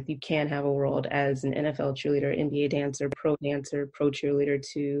personally think you can have a world as an NFL cheerleader, NBA dancer, pro cheerleader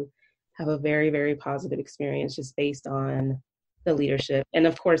to have a very, very positive experience just based on the leadership. And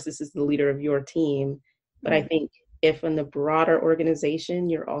of course, this is the leader of your team. But I think if in the broader organization,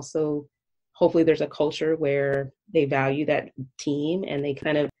 you're also, hopefully there's a culture where they value that team and they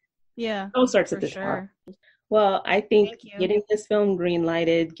kind of, all starts at the top. Well, I think getting this film green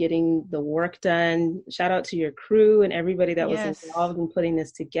lighted, getting the work done, shout out to your crew and everybody that was involved in putting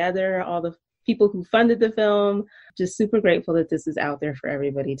this together, all the people who funded the film, just super grateful that this is out there for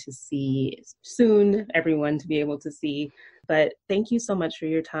everybody to see soon, everyone to be able to see. But thank you so much for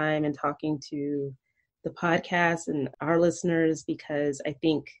your time and talking to the podcast and our listeners, because I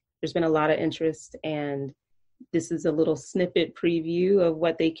think there's been a lot of interest, and this is a little snippet preview of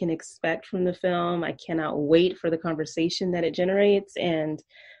what they can expect from the film. I cannot wait for the conversation that it generates, and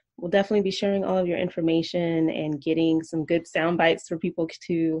we'll definitely be sharing all of your information and getting some good sound bites for people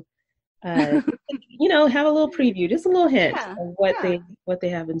to, have a little preview, just a little hint of what they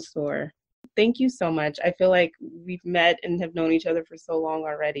have in store. Thank you so much. I feel like we've met and have known each other for so long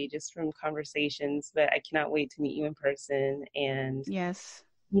already, just from conversations, but I cannot wait to meet you in person. And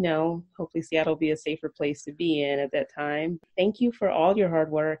hopefully Seattle will be a safer place to be in at that time. Thank you for all your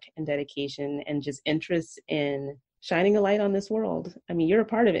hard work and dedication and just interest in shining a light on this world. I mean, you're a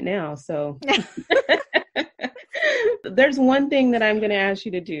part of it now, so. There's one thing that I'm going to ask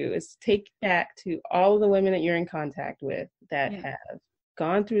you to do is take back to all of the women that you're in contact with that have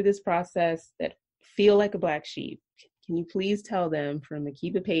gone through this process, that feel like a black sheep. Can you please tell them, from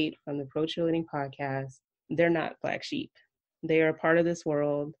Mhkeeba Pate from the Pro Cheerleading podcast, they're not black sheep. They are a part of this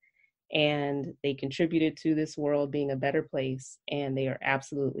world, and they contributed to this world being a better place, and they are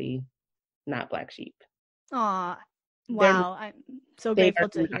absolutely not black sheep. Aw, wow. I'm so grateful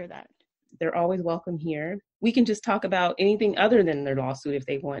to hear that. They're always welcome here. We can just talk about anything other than their lawsuit if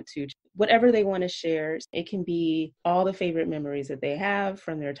they want to. Whatever they want to share. It can be all the favorite memories that they have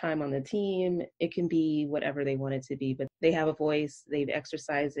from their time on the team. It can be whatever they want it to be, but they have a voice. They've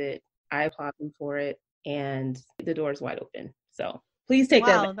exercised it. I applaud them for it. And the door is wide open. So please take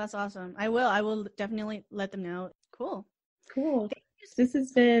that. Wow, that's awesome. I will definitely let them know. Cool. This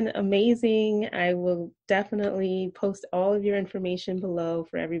has been amazing. I will definitely post all of your information below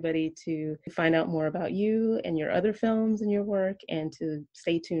for everybody to find out more about you and your other films and your work, and to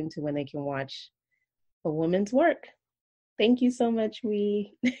stay tuned to when they can watch a woman's work. Thank you so much,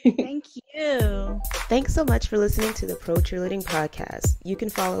 Thank you. Thanks so much for listening to the Pro Cheerleading Podcast. You can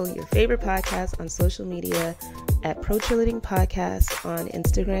follow your favorite podcast on social media at Pro Cheerleading Podcast on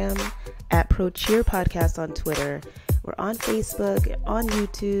Instagram, at Pro Cheer Podcast on Twitter. We're on Facebook, on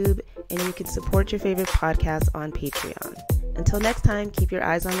YouTube, and you can support your favorite podcast on Patreon. Until next time, keep your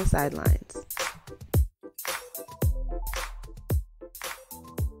eyes on the sidelines.